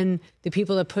men, the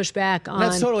people that push back on.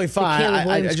 That's totally fine.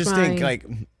 I just crying. think, like,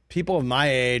 people of my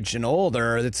age and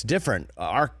older, it's different.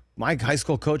 My high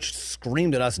school coach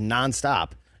screamed at us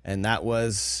nonstop, and that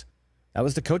was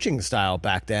the coaching style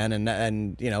back then.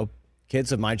 And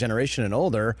kids of my generation and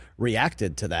older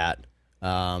reacted to that.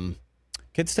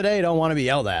 Kids today don't want to be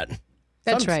yelled at.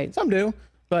 That's right. Some do,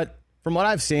 but from what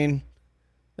I've seen,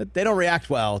 they don't react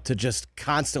well to just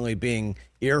constantly being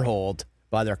ear-holed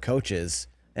by their coaches.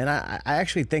 And I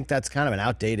actually think that's kind of an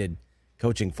outdated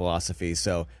coaching philosophy.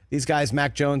 So these guys,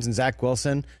 Mac Jones and Zach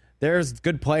Wilson, there's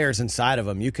good players inside of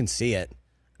them. You can see it.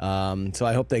 So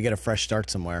I hope they get a fresh start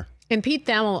somewhere. And Pete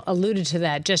Thamel alluded to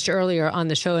that just earlier on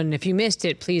the show. And if you missed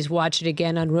it, please watch it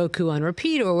again on Roku on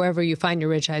repeat or wherever you find your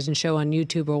Rich Eisen show on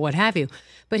YouTube or what have you.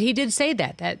 But he did say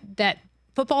that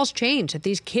football's changed, that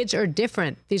these kids are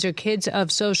different. These are kids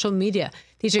of social media.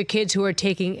 These are kids who are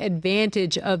taking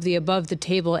advantage of the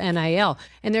above-the-table NIL.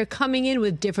 And they're coming in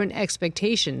with different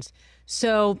expectations.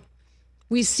 So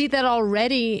we see that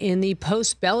already in the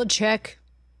post-Belichick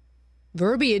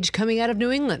verbiage coming out of New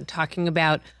England, talking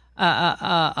about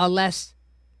a less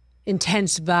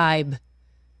intense vibe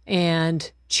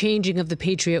and changing of the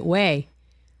Patriot way,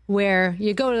 where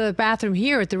you go to the bathroom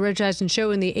here at the Rich Eisen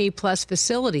Show in the A+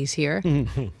 facilities here,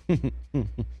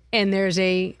 and there's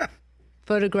a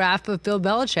photograph of Bill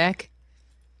Belichick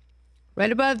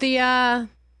right above the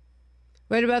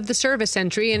service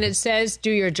entry, and it says,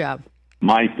 "Do your job."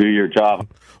 Mike, do your job.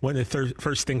 One of the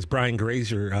first things Brian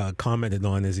Grazer commented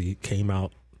on as he came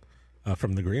out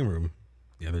from the green room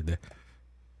the other day.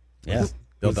 Yeah.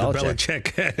 Bill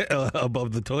Belichick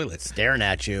above the toilet, staring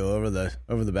at you over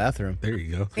the bathroom. There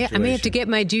you go. Yeah, I may have to get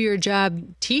my "Do Your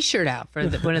Job" T-shirt out for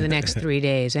one of the next 3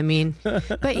 days. I mean,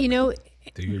 but you know,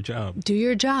 do your job. Do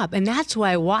your job, and that's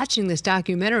why watching this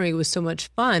documentary was so much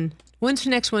fun. When's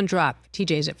the next one drop?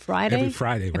 TJ, is it Friday? Every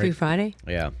Friday, right? Every Friday.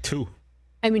 Yeah, 2.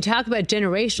 I mean, talk about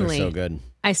generationally. They're so good.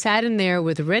 I sat in there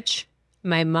with Rich,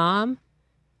 my mom,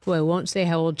 who I won't say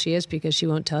how old she is because she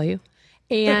won't tell you,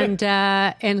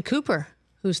 and Cooper,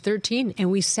 who's 13, and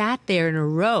we sat there in a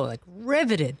row, like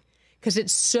riveted, because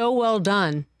it's so well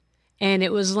done. And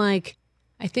it was like,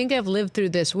 I think I've lived through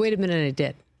this. Wait a minute, I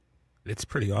did. It's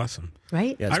pretty awesome.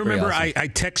 Right? Yeah, I remember awesome. I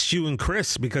text you and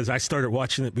Chris because I started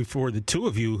watching it before the two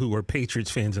of you who are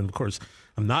Patriots fans. And, of course,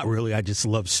 I'm not really. I just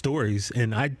love stories.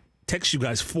 And I text you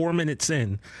guys 4 minutes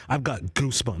in. I've got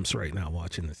goosebumps right now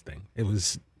watching this thing. It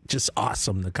was just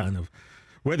awesome to kind of,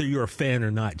 whether you're a fan or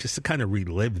not, just to kind of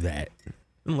relive that.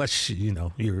 Unless,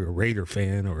 you're a Raider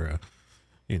fan or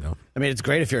I mean, it's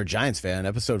great if you're a Giants fan.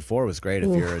 Episode 4 was great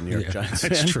if you're a New York Giants fan.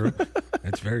 That's true.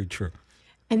 That's very true.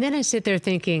 And then I sit there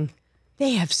thinking,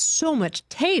 they have so much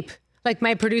tape. Like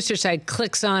my producer side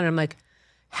clicks on and I'm like,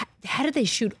 how did they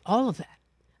shoot all of that?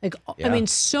 Like, I mean,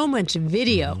 so much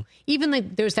video. Mm-hmm. Even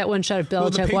like there's that one shot of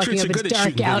Belichick walking up. It's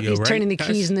dark out. Video, he's turning the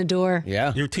keys in the door.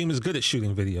 Yeah. Your team is good at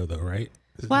shooting video, though, right?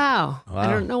 Wow. I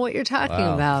don't know what you're talking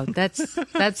about.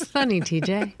 That's funny,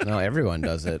 TJ. No, everyone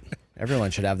does it.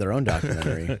 Everyone should have their own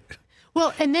documentary.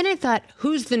 Well, and then I thought,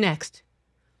 who's the next?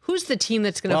 Who's the team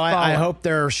that's going to follow? I hope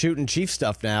they're shooting Chief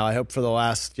stuff now. I hope for the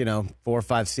last, 4 or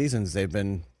 5 seasons they've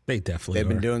been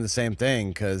doing the same thing,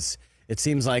 because it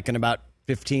seems like in about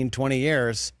 15, 20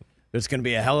 years there's going to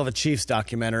be a hell of a Chiefs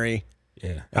documentary.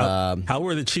 Yeah. How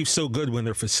were the Chiefs so good when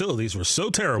their facilities were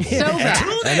so terrible? So bad.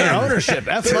 And their ownership,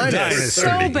 F minus.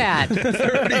 So bad.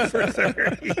 30 for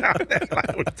 30.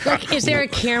 Like, is there a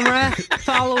camera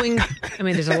following? I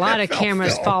mean, there's a lot of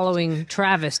cameras following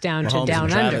Travis down Mahomes to down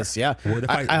and under. Travis, yeah.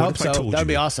 I hope so. That would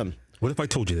be awesome. What if I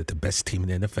told you that the best team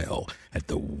in the NFL had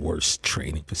the worst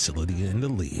training facility in the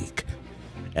league?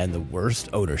 And the worst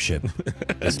ownership,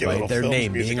 despite their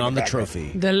name being on the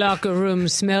trophy. The locker room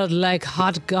smelled like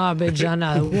hot garbage on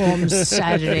a warm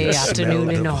Saturday afternoon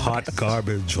in August. Hot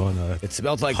garbage on a It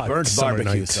smelled like burnt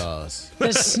barbecue sauce.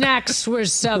 The snacks were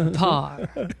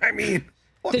subpar. I mean,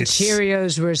 the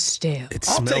Cheerios were stale.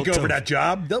 I'll take over that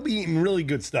job. They'll be eating really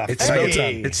good stuff.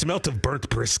 It smelled of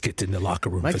burnt brisket in the locker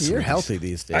room. Mikey, you're healthy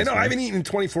these days. I know. Man. I haven't eaten in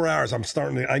 24 hours. I'm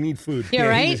starting to. I need food. You're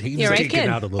right. You're right, kid.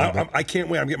 Out a little bit. I can't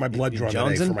wait. I'm getting my blood drawn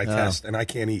today for my test, and I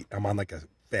can't eat. I'm on like a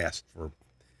fast for.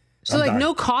 So like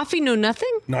no coffee, no nothing?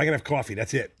 No, I can have coffee.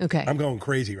 That's it. Okay. I'm going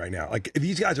crazy right now. Like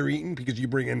these guys are eating because you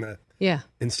bring in the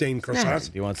insane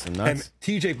croissants. Do you want some nuts?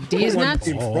 And TJ Do you put one nuts?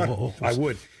 in front. I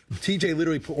would. TJ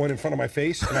literally put one in front of my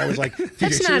face, and I was like, TJ,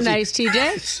 "That's not nice,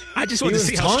 TJ." I just wanted to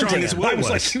see how strong his will was. I was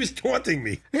like, he was taunting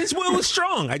me. His will was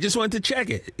strong. I just wanted to check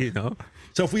it.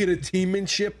 So if we had a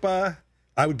teammanship,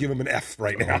 I would give him an F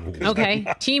right now. Okay,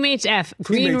 teammates F,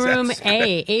 green Teammates room F.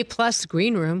 A plus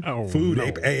green room. Food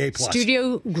A plus.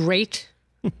 Studio great.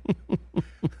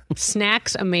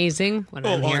 Snacks amazing when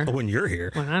I'm here. When you're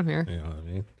here. When I'm here. You know what I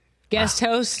mean? Guest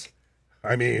host.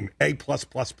 I mean, A plus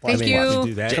plus. Thank you.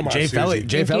 Do that.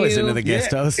 Jay Felly's into the guest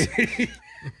host.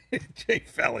 Jay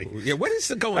Felly. Yeah, what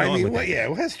is going on with that?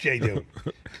 What's Jay doing?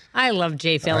 I love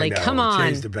Jay Felly. Come on.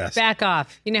 Jay's the best. Back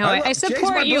off. You know how I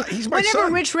support you. He's my Whenever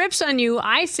son. Rich rips on you,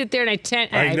 I sit there and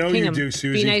I know ping you him. do,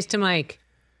 Susie. Be nice to Mike.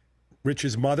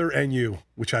 Rich's mother and you,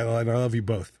 which I love you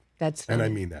both. That's funny.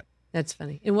 And I mean that. That's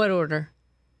funny. In what order?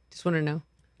 Just want to know.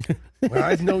 Well,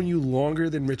 I've known you longer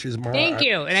than Rich's mom. Thank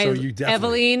you. And so you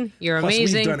definitely. Eveline, you're Plus,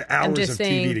 amazing. We've done hours I'm just of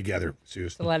saying, TV together,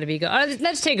 Susan. A lot of ego.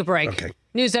 Let's take a break. Okay.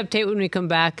 News update when we come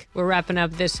back. We're wrapping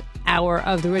up this hour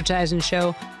of the Rich Eisen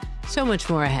Show. So much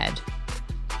more ahead.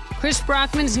 Chris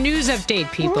Brockman's news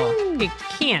update, people. You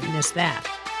can't miss that.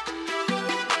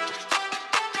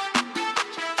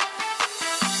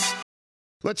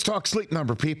 Let's talk Sleep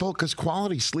Number, people, because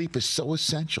quality sleep is so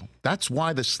essential. That's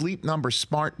why the Sleep Number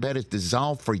Smart Bed is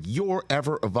designed for your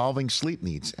ever-evolving sleep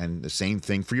needs, and the same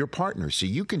thing for your partner, so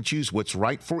you can choose what's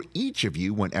right for each of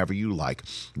you whenever you like.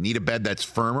 Need a bed that's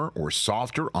firmer or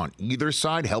softer on either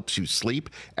side, helps you sleep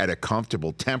at a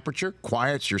comfortable temperature,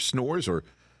 quiets your snores or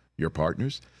your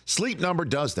partner's? Sleep Number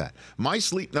does that. My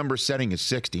Sleep Number setting is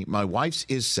 60. My wife's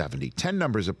is 70. 10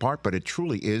 numbers apart, but it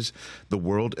truly is the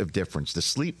world of difference. The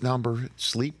Sleep Number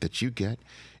sleep that you get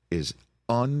is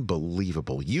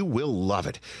unbelievable. You will love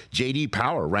it. J.D.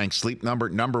 Power ranks Sleep Number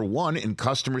number 1 in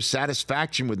customer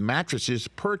satisfaction with mattresses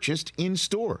purchased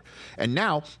in-store. And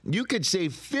now you could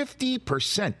save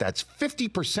 50%. That's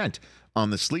 50% on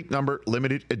the Sleep Number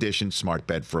limited edition smart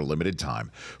bed for a limited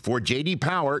time. For J.D.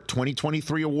 Power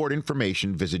 2023 award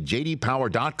information, visit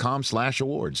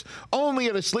jdpower.com/awards. Only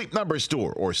at a Sleep Number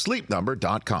store or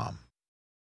sleepnumber.com.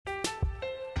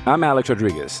 I'm Alex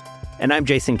Rodriguez. And I'm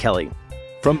Jason Kelly.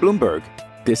 From Bloomberg,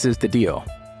 this is The Deal.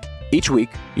 Each week,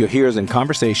 you'll hear us in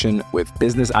conversation with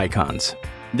business icons.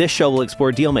 This show will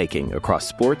explore deal-making across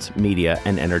sports, media,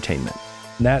 and entertainment.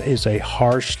 That is a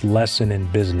harsh lesson in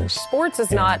business. Sports is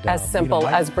not as simple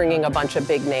as bringing a bunch of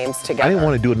big names together. I didn't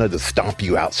want to do another stomp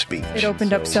you out speech. It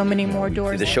opened up so many more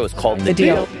doors. The show is called The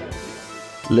Deal.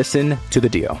 Listen to The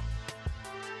Deal.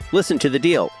 Listen to The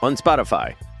Deal on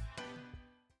Spotify.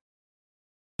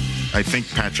 I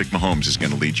think Patrick Mahomes is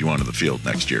going to lead you onto the field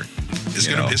next year.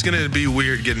 It's going to be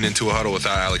weird getting into a huddle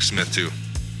without Alex Smith too.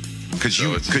 Because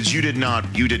you did not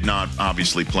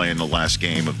obviously play in the last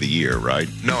game of the year, right?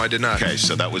 No, I did not. Okay,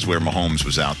 so that was where Mahomes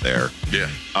was out there. Yeah.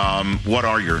 What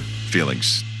are your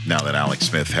feelings now that Alex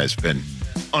Smith has been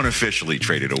unofficially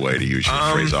traded away, to use your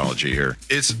phraseology here?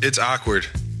 It's awkward.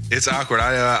 It's awkward.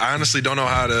 I honestly don't know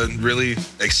how to really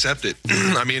accept it.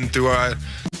 I mean, through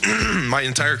my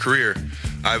entire career,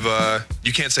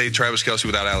 you can't say Travis Kelce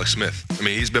without Alex Smith. I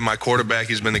mean, he's been my quarterback.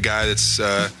 He's been the guy that's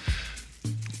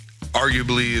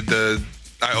arguably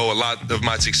I owe a lot of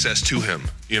my success to him.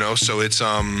 So it's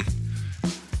going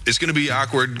to be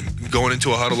awkward going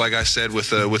into a huddle, like I said,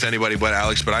 with anybody but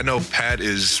Alex. But I know Pat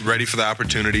is ready for the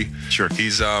opportunity. Sure.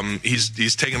 He's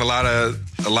taken a lot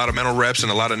of mental reps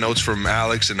and a lot of notes from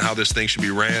Alex and how this thing should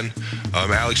be ran.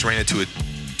 Alex ran it to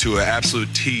an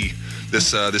absolute T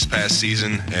this past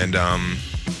season, and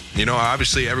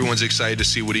obviously everyone's excited to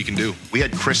see what he can do. We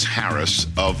had Chris Harris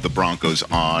of the Broncos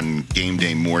on game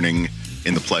day morning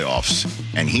in the playoffs,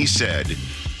 and he said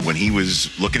when he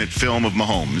was looking at film of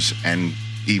Mahomes, and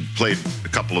he played a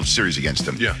couple of series against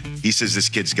him, he says this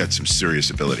kid's got some serious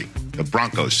ability. The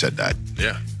Broncos said that.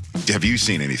 Yeah. Have you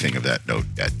seen anything of that note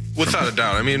yet? Without a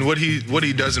doubt. I mean, what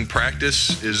he does in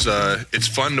practice is it's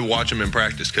fun to watch him in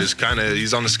practice because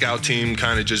he's on the scout team,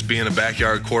 kind of just being a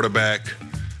backyard quarterback,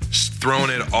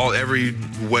 throwing it every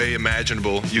way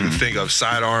imaginable you can think of,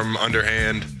 sidearm,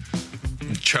 underhand,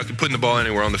 putting the ball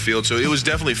anywhere on the field. So it was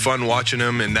definitely fun watching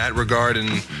him in that regard. And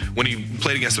when he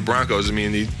played against the Broncos, I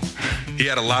mean, he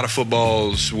had a lot of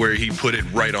footballs where he put it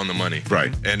right on the money.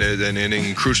 Right. And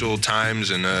in crucial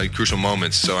times and crucial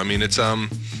moments. So, I mean, it's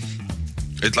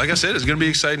like I said, it's going to be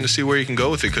exciting to see where he can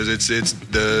go with it because it's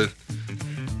the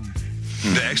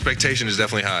expectation is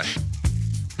definitely high.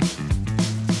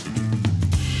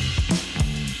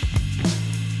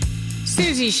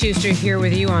 Susie Schuster here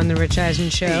with you on The Rich Eisen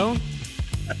Show.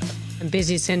 I'm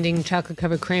busy sending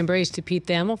chocolate-covered cranberries to Pete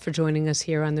Thamel for joining us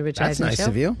here on The Rich Eisen Show. That's nice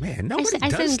of you. Man, nobody I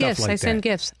does send stuff gifts. like I send that.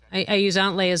 gifts. I use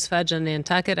Aunt Leia's fudge on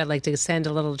Nantucket. I'd like to send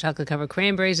a little chocolate-covered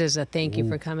cranberries as a thank you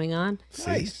for coming on.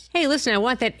 Nice. Hey, listen, I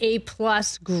want that A+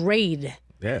 grade.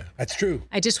 Yeah. That's true.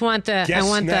 I just want the. Guess I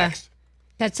want next.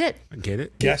 That's it. I get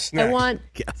it. Guess next.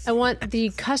 I want the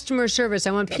customer service.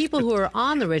 I want people who are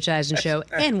on the Rich Eisen Show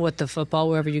and What the Football,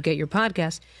 wherever you get your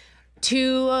podcast,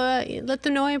 to let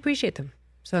them know I appreciate them.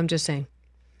 So I'm just saying.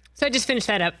 So I just finished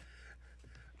that up.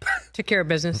 Took care of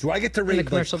business. Do I get to the read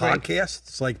commercial break.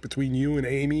 podcasts like between you and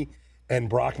Amy and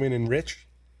Brockman and Rich?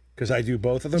 Because I do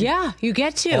both of them. Yeah, you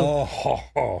get to.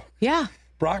 Oh. Yeah.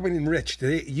 Brockman and Rich,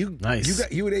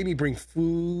 Nice. You and Amy bring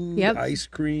food, ice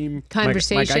cream,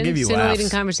 Conversation, Mike, I give you scintillating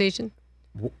laughs. conversation.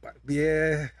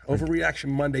 Yeah, Overreaction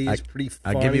Monday is pretty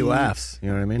funny. I give you laughs. You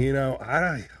know what I mean?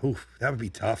 That would be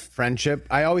tough. Friendship.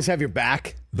 I always have your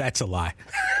back. That's a lie.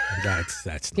 That's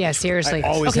not Yeah, true. seriously. I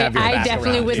always have your I back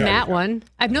definitely around. win Yeah. that one.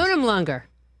 I've known him longer.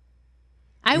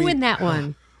 I win that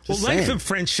one. Well, Just length saying. of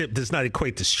friendship does not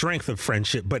equate to strength of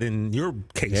friendship, but in your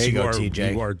case, There you go, are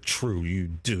TJ. you are true. You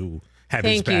do have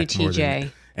his Thank you, back more than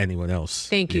TJ. anyone else.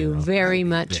 Thank you know. very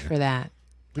much for that.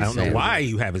 I don't know why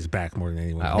you have his back more than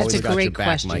anyone I else. always That's a got great your back,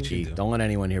 question. Mikey. Don't let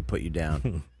anyone here put you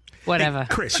down. Whatever. Hey,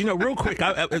 Chris, real quick,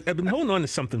 I've been holding on to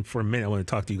something for a minute I want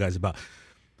to talk to you guys about.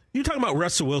 You're talking about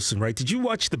Russell Wilson, right? Did you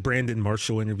watch the Brandon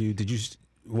Marshall interview? Did you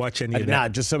watch any of that?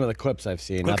 Not just some of the clips I've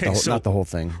seen, Okay, not the whole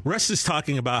thing. Russ is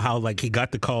talking about how he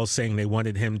got the call saying they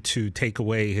wanted him to take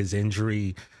away his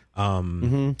injury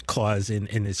clause in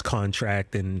his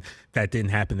contract, and that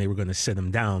didn't happen. They were going to sit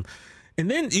him down. And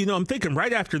then, I'm thinking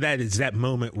right after that is that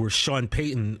moment where Sean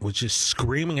Payton was just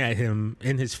screaming at him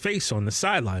in his face on the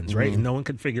sidelines, right? And no one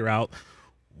could figure out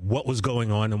what was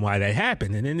going on and why that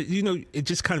happened. And then, you know, it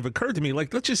just kind of occurred to me,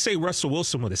 like, let's just say Russell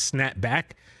Wilson would have snapped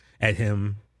back at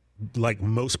him like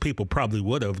most people probably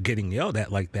would have, getting yelled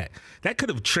at like that. That could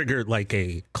have triggered like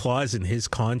a clause in his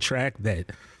contract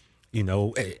that, you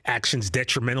know, actions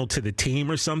detrimental to the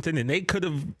team or something, and they could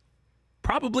have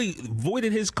probably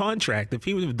voided his contract if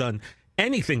he would have done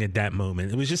anything at that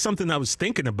moment. It was just something I was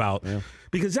thinking about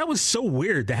because that was so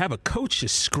weird to have a coach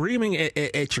just screaming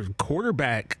at your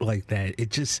quarterback like that. It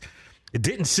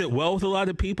didn't sit well with a lot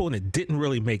of people, and it didn't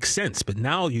really make sense. But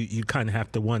now you kind of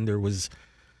have to wonder, was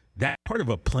that part of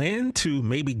a plan to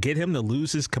maybe get him to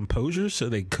lose his composure so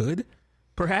they could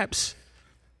perhaps?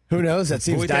 Who knows? That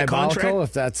seems diabolical.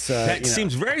 If that's that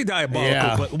seems very diabolical.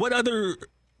 Yeah. But what other?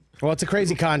 Well, it's a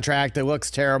crazy contract. It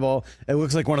looks terrible. It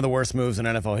looks like one of the worst moves in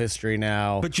NFL history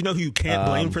now. But you know who you can't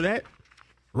blame for that?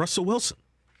 Russell Wilson.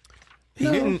 He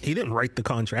didn't write the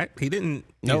contract. He didn't.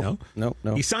 No.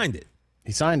 He signed it.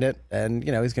 He signed it, and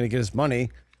you know he's going to get his money.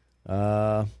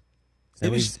 And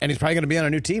he's probably going to be on a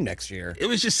new team next year. It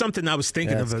was just something I was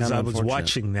thinking of as I was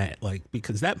watching that, like,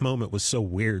 because that moment was so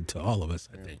weird to all of us,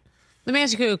 I think. Let me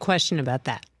ask you a question about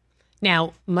that.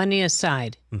 Now, money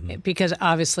aside, because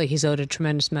obviously he's owed a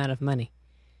tremendous amount of money.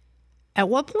 At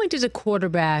what point does a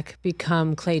quarterback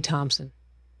become Klay Thompson?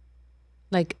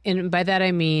 Like, and by that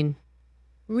I mean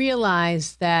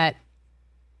realize that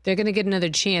they're going to get another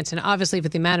chance. And obviously, for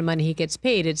the amount of money he gets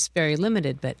paid, it's very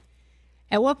limited. But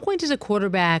at what point does a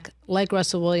quarterback like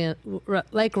Russell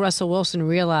Wilson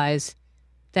realize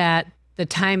that the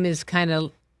time is kind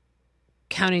of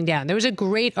counting down? There was a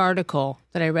great article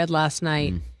that I read last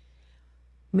night.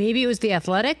 Maybe it was The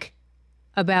Athletic,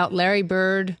 about Larry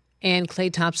Bird and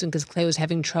Klay Thompson, because Klay was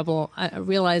having trouble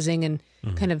realizing and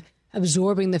kind of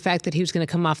absorbing the fact that he was going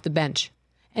to come off the bench.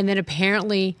 And then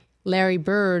apparently Larry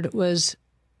Bird was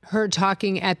heard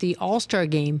talking at the All-Star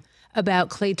game about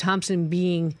Klay Thompson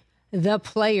being the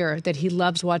player that he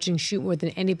loves watching shoot more than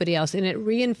anybody else. And it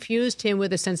reinfused him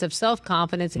with a sense of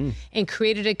self-confidence and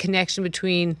created a connection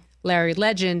between Larry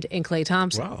Legend and Klay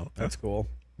Thompson. Wow, that's cool.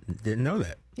 Didn't know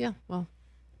that. Yeah, well,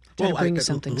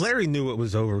 Larry knew it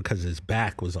was over because his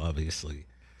back was obviously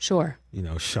shot.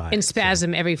 In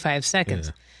spasm every 5 seconds.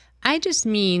 Yeah. I just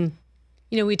mean,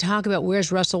 we talk about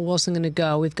where's Russell Wilson going to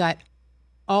go. We've got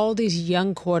all these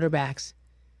young quarterbacks.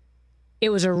 It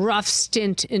was a rough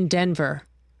stint in Denver.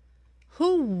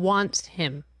 Who wants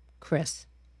him, Chris?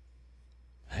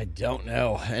 I don't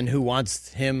know. And who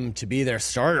wants him to be their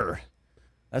starter?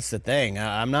 That's the thing.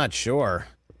 I'm not sure.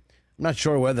 I'm not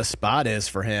sure where the spot is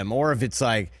for him, or if it's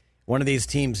like one of these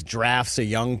teams drafts a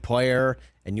young player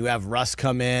and you have Russ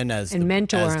come in as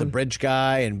the bridge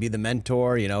guy and be the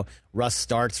mentor. Russ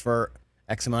starts for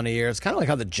X amount of years. Kind of like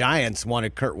how the Giants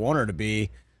wanted Kurt Warner to be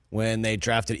when they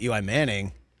drafted Eli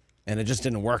Manning, and it just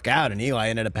didn't work out. And Eli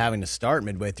ended up having to start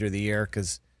midway through the year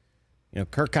because,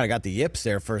 Kurt kind of got the yips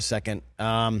there for a second.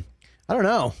 I don't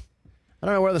know. I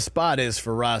don't know where the spot is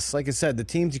for Russ. Like I said, the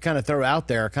teams you kind of throw out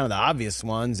there are kind of the obvious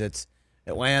ones. It's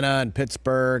Atlanta and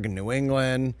Pittsburgh and New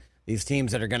England. These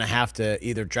teams that are going to have to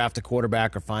either draft a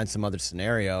quarterback or find some other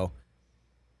scenario.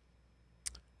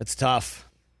 It's tough.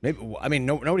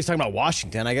 Nobody's talking about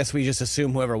Washington. I guess we just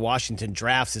assume whoever Washington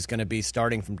drafts is going to be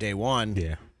starting from day one.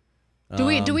 Yeah. Do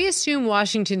we assume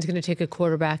Washington's going to take a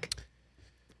quarterback?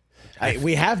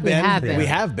 We have been. We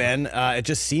have been. It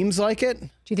just seems like it. Do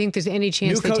you think there's any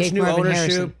chance new coach, they take new Marvin ownership?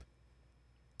 Harrison?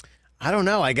 I don't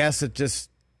know. I guess it just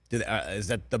is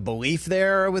that the belief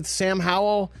there with Sam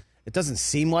Howell? It doesn't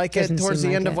seem like it towards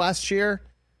the end of last year.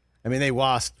 I mean, they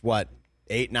lost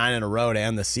 8, 9 in a row to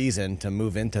end the season to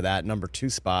move into that number 2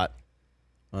 spot.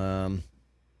 I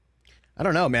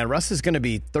don't know, man. Russ is going to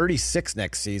be 36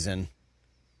 next season.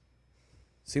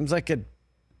 Seems like it.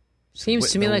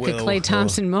 Seems to me like a Klay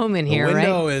Thompson moment here, right? The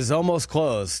window is almost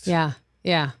closed. Yeah.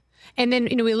 And then,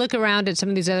 we look around at some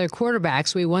of these other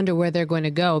quarterbacks. We wonder where they're going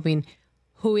to go. I mean,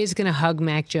 who is going to hug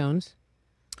Mac Jones?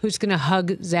 Who's going to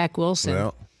hug Zach Wilson?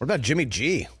 Well, what about Jimmy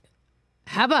G?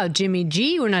 How about Jimmy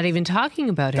G? We're not even talking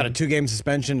about him. Got a 2-game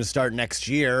suspension to start next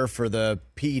year for the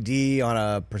PED on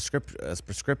a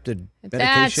prescripted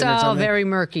medication. That's all very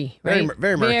murky, right?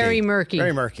 Very murky. Very murky.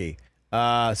 Very murky.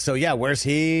 Where's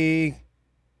he?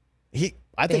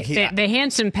 I think the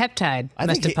handsome peptide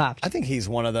must have popped. I think he's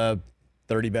one of the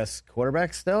 30 best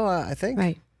quarterbacks still, I think.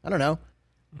 Right. I don't know.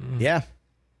 Yeah.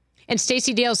 And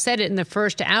Stacey Dale said it in the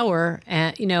first hour,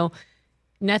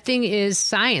 nothing is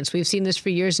science. We've seen this for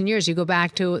years and years. You go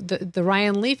back to the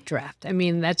Ryan Leaf draft. I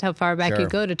mean, that's how far back you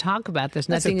go to talk about this.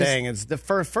 That's the thing. It's the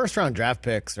first round draft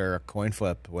picks are a coin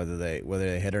flip, whether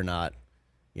they hit or not.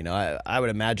 I would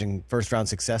imagine first round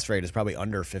success rate is probably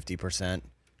under 50%,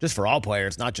 just for all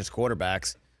players, not just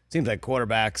quarterbacks. Seems like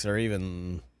quarterbacks are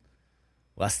even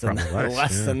less than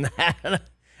that.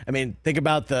 I mean, think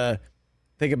about the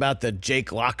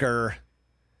Jake Locker,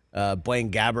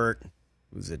 Blaine Gabbert,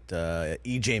 who's it?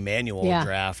 EJ Manuel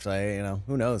draft.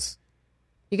 Who knows?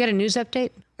 You got a news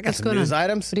update? I got some news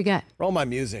items. What do you got? Roll my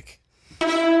music.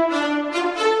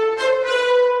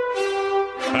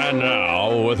 And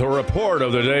now, with a report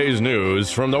of the day's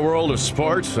news from the world of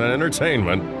sports and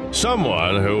entertainment,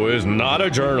 someone who is not a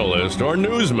journalist or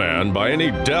newsman by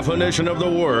any definition of the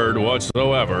word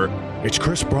whatsoever, it's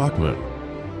Chris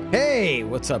Brockman. Hey,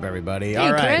 what's up, everybody? Hey,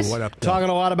 all right, Chris. What up, talking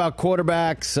a lot about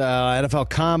quarterbacks. NFL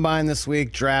Combine this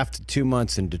week, draft 2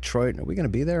 months in Detroit. Are we going to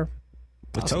be there?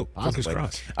 Let's hope. Fingers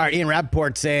crossed. All right, Ian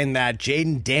Rappaport saying that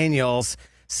Jaden Daniels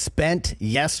spent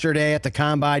yesterday at the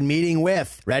Combine meeting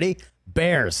with, ready?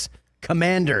 Bears,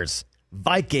 Commanders,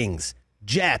 Vikings,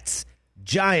 Jets,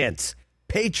 Giants,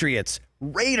 Patriots,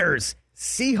 Raiders,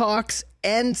 Seahawks,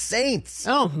 and Saints.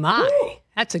 Oh, my. Woo.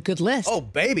 That's a good list. Oh,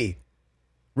 baby.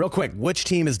 Real quick, which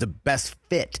team is the best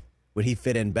fit? Would he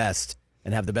fit in best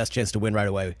and have the best chance to win right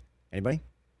away? Anybody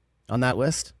on that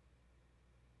list?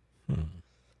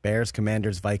 Bears,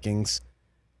 Commanders, Vikings,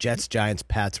 Jets, Giants,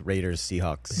 Pats, Raiders,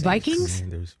 Seahawks. Vikings?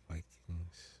 Commanders,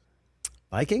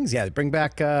 Vikings? Yeah, bring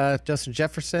back Justin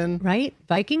Jefferson. Right?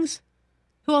 Vikings?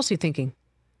 Who else are you thinking?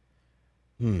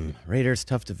 Raiders,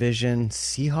 tough division.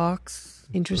 Seahawks?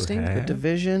 Interesting. Good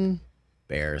division.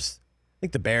 Bears. I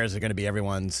think the Bears are going to be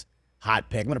everyone's hot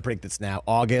pick. I'm going to predict this now.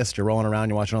 August, you're rolling around,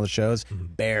 you're watching all the shows.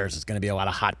 Bears is going to be a lot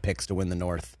of hot picks to win the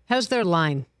North. How's their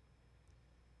line?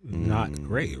 Not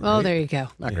great, right? Oh, there you go.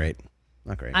 Not great.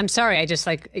 Not great. I'm sorry. I just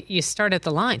you start at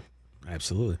the line.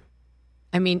 Absolutely.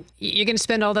 I mean, you're going to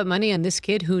spend all that money on this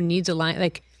kid who needs a line.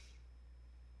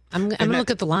 I'm going to look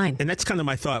at the line. And that's kind of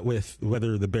my thought with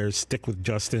whether the Bears stick with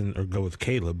Justin or go with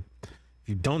Caleb. If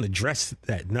you don't address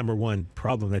that number one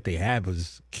problem that they have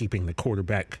is keeping the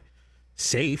quarterback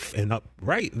safe and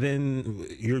upright, then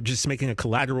you're just making a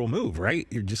collateral move, right?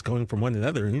 You're just going from one to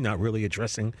another, and you're not really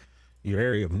addressing your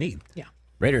area of need. Yeah.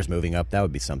 Raiders moving up, that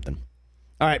would be something.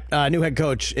 All right, new head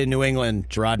coach in New England,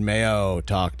 Gerard Mayo,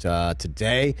 talked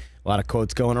today. A lot of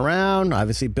quotes going around.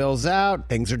 Obviously, Bill's out.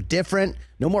 Things are different.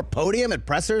 No more podium at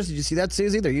pressers. Did you see that,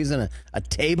 Susie? They're using a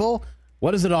table.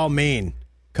 What does it all mean?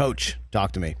 Coach,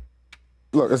 talk to me.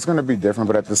 Look, it's going to be different,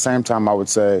 but at the same time, I would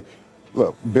say,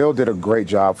 look, Bill did a great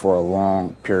job for a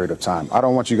long period of time. I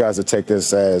don't want you guys to take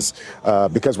this as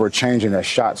because we're changing as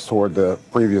shots toward the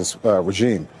previous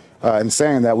regime. And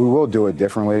saying that we will do it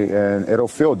differently and it'll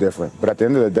feel different. But at the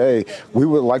end of the day, we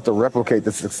would like to replicate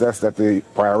the success that the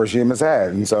prior regime has had.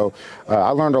 And so I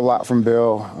learned a lot from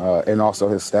Bill and also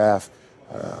his staff.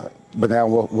 But now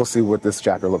we'll see what this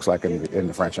chapter looks like in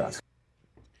the franchise.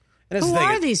 Who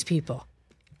are these people?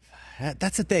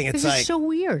 That's the thing. It's this is so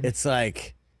weird. It's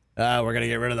like, we're going to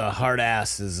get rid of the hard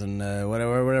asses and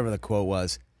whatever the quote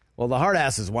was. Well, the hard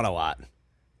asses won a lot.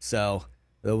 So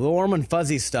the warm and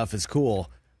fuzzy stuff is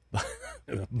cool.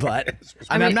 But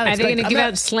are they going to give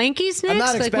out slankies next? I'm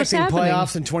not expecting what's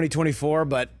playoffs in 2024,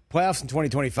 but playoffs in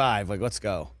 2025. Let's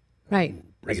go. Right.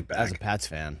 As a Pats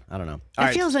fan, I don't know.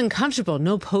 It feels uncomfortable.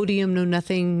 No podium, no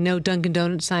nothing, no Dunkin'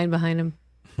 Donuts sign behind him.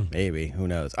 Maybe. Who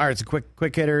knows? All right, so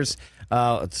quick hitters.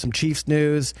 Some Chiefs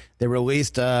news. They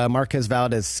released Marquez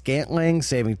Valdez-Scantling,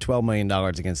 saving $12 million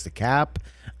against the cap.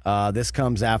 This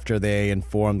comes after they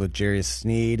informed L'Jarius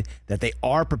Sneed that they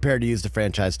are prepared to use the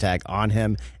franchise tag on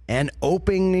him and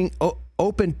open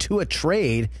to a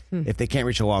trade if they can't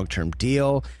reach a long-term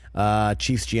deal.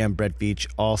 Chiefs GM Brett Veach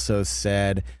also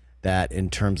said that in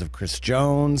terms of Chris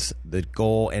Jones, the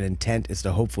goal and intent is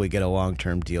to hopefully get a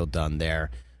long-term deal done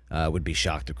there. Would be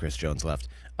shocked if Chris Jones left.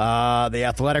 The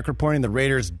Athletic reporting the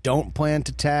Raiders don't plan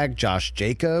to tag Josh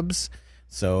Jacobs,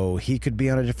 so he could be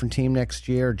on a different team next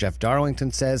year. Jeff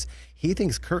Darlington says he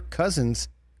thinks Kirk Cousins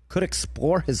could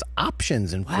explore his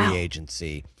options in free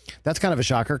agency. That's kind of a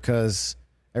shocker because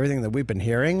everything that we've been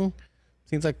hearing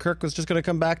seems like Kirk was just going to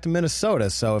come back to Minnesota.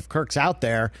 So if Kirk's out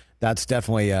there, that's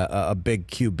definitely a big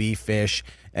QB fish.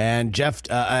 And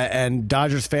and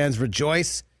Dodgers fans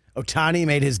rejoice. Ohtani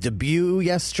made his debut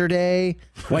yesterday,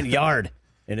 went yard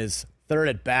in his third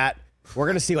at bat. We're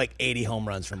going to see like 80 home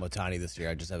runs from Ohtani this year.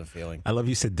 I just have a feeling. I love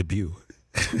you said debut.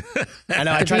 I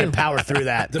know. I tried to power through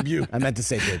that. Debut. I meant to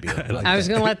say debut. I was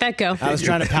going to let that go. I was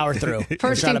trying to power through.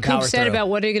 First thing Coop said about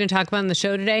what are you going to talk about on the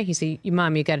show today? He said,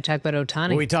 Mom, you got to talk about Ohtani.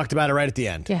 Well, we talked about it right at the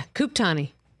end. Yeah,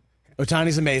 Coop-Tani.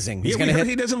 Otani's amazing. He's gonna hit.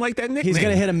 He doesn't like that nickname. He's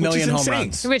going to hit a million home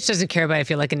runs. Rich doesn't care about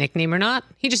if you like a nickname or not.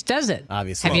 He just does it.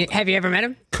 Obviously. Have you ever met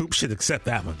him? Coop should accept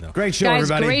that one, though. Great show, Guys,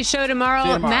 everybody. Great show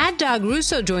tomorrow. Mad Dog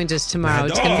Russo joins us tomorrow.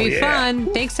 It's going to be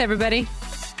fun. Thanks, everybody.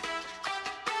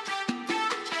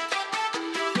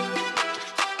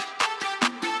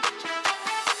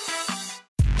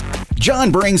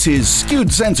 John brings his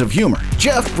skewed sense of humor.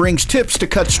 Jeff brings tips to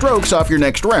cut strokes off your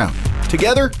next round.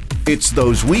 Together, it's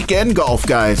those weekend golf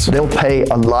guys. They'll pay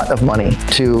a lot of money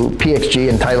to PXG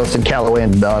and Titleist and Callaway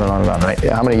and on and on and on, right?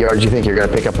 How many yards do you think you're going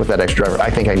to pick up with that extra driver?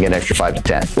 I think I can get an extra 5 to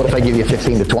 10. What if I give you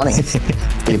 15 to 20?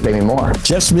 Can you pay me more?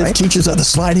 Jeff Smith teaches on the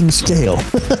sliding scale.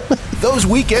 Those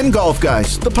Weekend Golf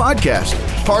Guys, the podcast,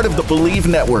 part of the Believe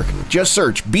Network. Just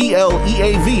search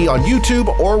BLEAV on YouTube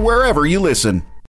or wherever you listen.